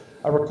this,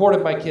 I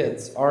recorded my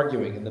kids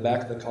arguing in the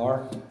back of the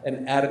car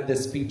and added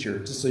this feature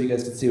just so you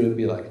guys could see what it would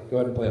be like. Go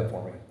ahead and play it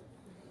for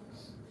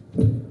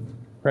me.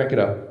 Crank it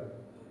up.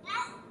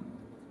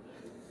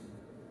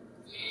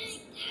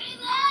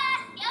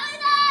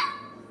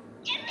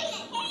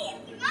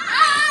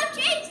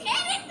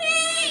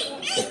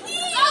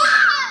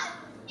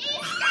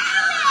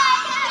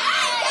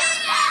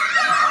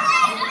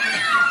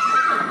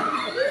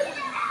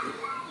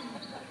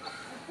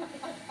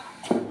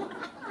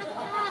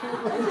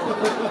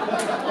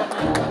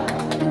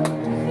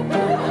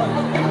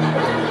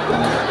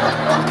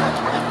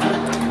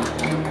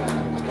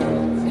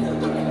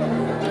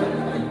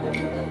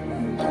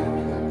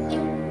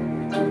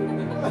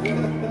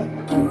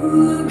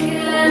 Who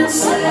can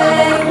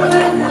say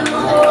when the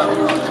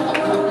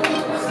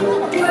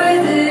where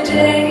the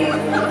day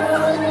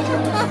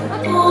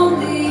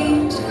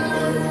only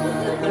time,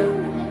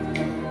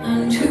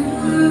 and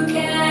who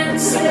can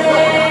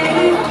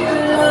say your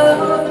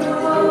love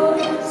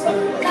grows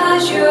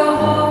as your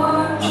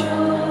heart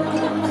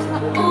shows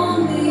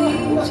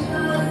only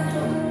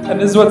time. And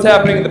this is what's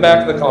happening in the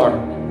back of the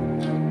car.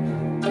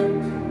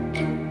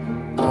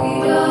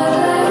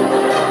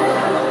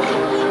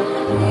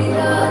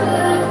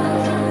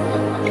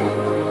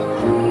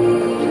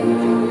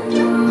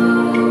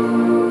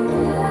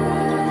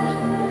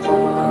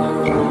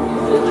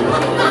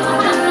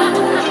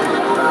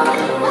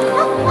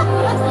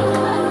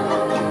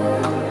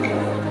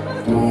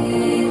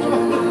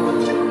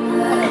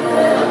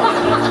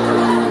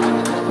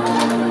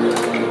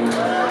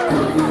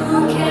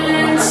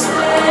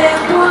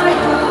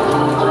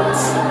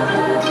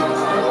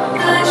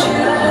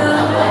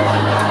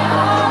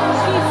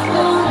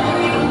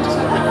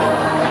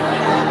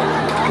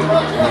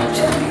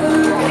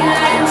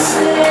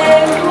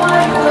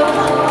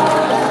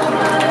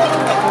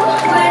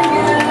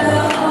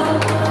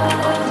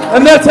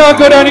 And that's how it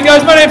go down, you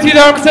guys. My name's Heath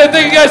Harmison.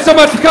 Thank you guys so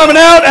much for coming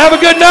out. Have a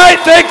good night.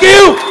 Thank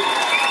you.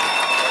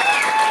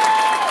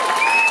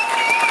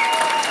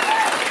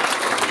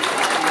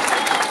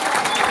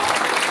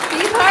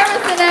 Heath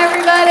Harmison,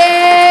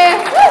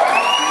 everybody.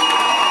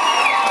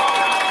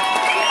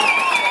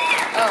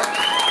 Oh.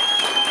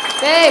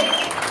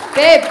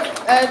 Babe,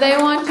 they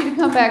want you to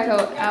come back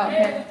out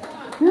here.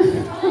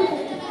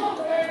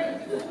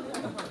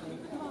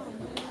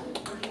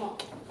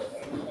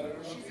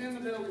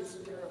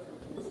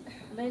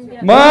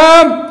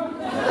 Mom!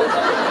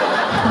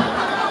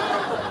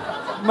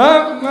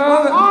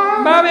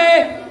 Mommy!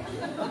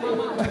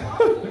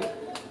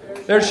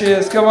 There she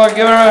is. Come on,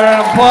 give her a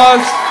round of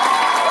applause.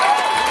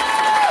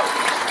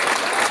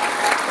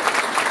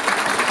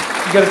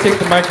 You got to take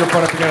the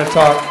microphone if you're going to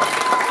talk.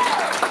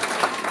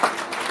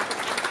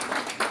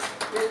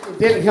 It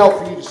didn't help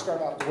for you to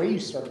start out the way you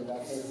started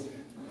out,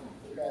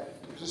 though.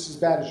 Just as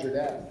bad as your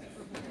dad.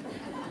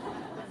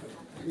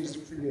 Please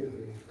forgive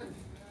me.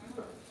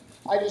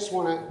 I just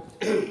want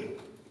to,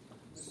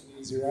 this is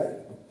easy, right?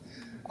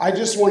 I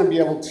just want to be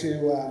able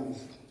to,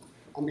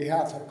 on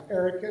behalf of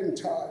Erica and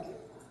Todd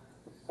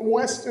and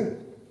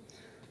Weston,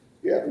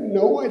 you have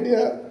no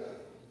idea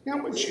how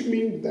much you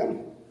mean to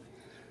them.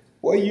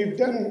 What you've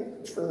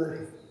done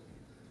for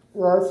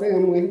our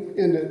family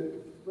and to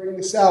bring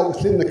this out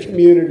within the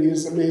community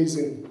is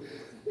amazing.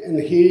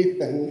 And Heath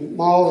and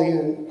Molly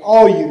and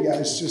all you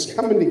guys just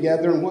coming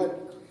together and what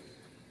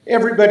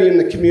everybody in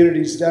the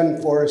community's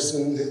done for us,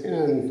 and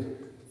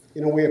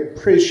you know, we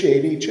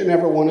appreciate each and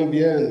every one of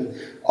you and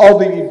all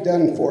that you've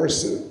done for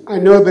us. And I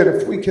know that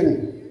if we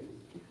can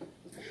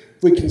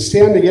if we can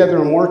stand together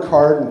and work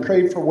hard and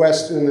pray for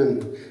Weston,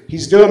 and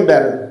he's doing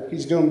better.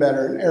 He's doing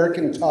better. And Eric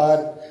and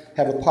Todd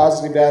have a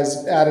positive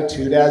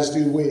attitude, as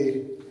do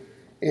we.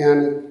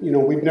 And, you know,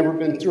 we've never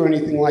been through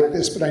anything like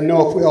this, but I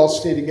know if we all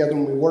stay together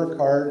and we work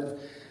hard,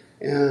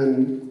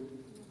 and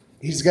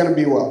he's going to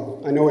be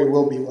well. I know he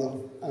will be well.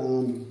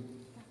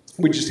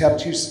 We just have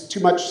too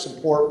much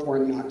support for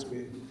him not to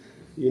be,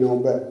 you know.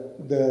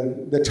 But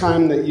the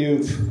time that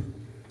you've,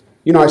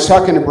 you know, I was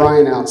talking to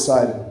Brian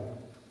outside,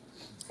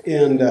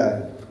 and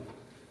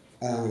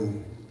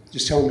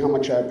just telling him how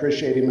much I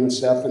appreciate him and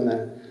stuff, and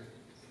that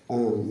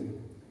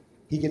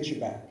he gets you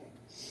back.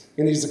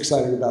 And he's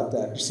excited about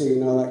that, just so you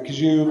know that, because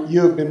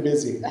you have been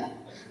busy.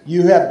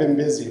 You have been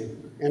busy.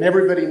 And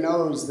everybody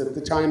knows that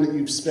the time that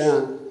you've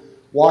spent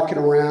walking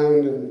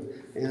around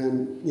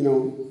and you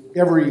know,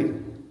 every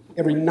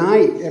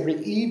night,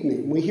 every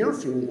evening, we hear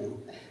from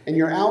you. And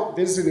you're out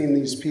visiting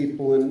these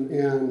people, and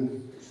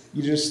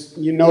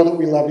you know that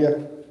we love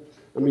you.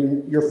 I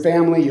mean, your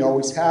family, you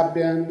always have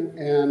been,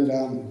 and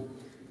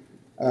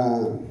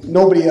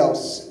nobody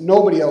else in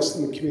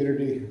the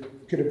community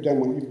could have done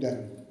what you've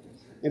done.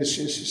 And it's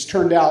just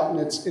turned out, and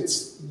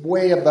it's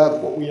way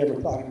above what we ever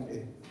thought it would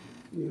be.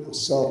 You know,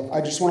 so I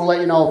just want to let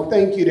you know,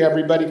 thank you to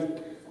everybody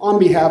on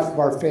behalf of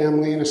our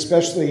family, and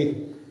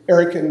especially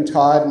Eric and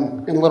Todd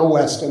and little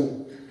Weston.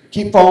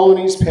 Keep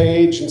following his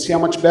page and see how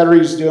much better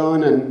he's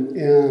doing,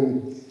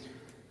 and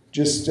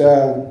just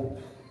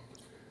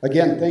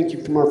again, thank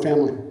you from our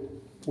family.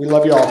 We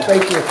love you all.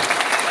 Thank you.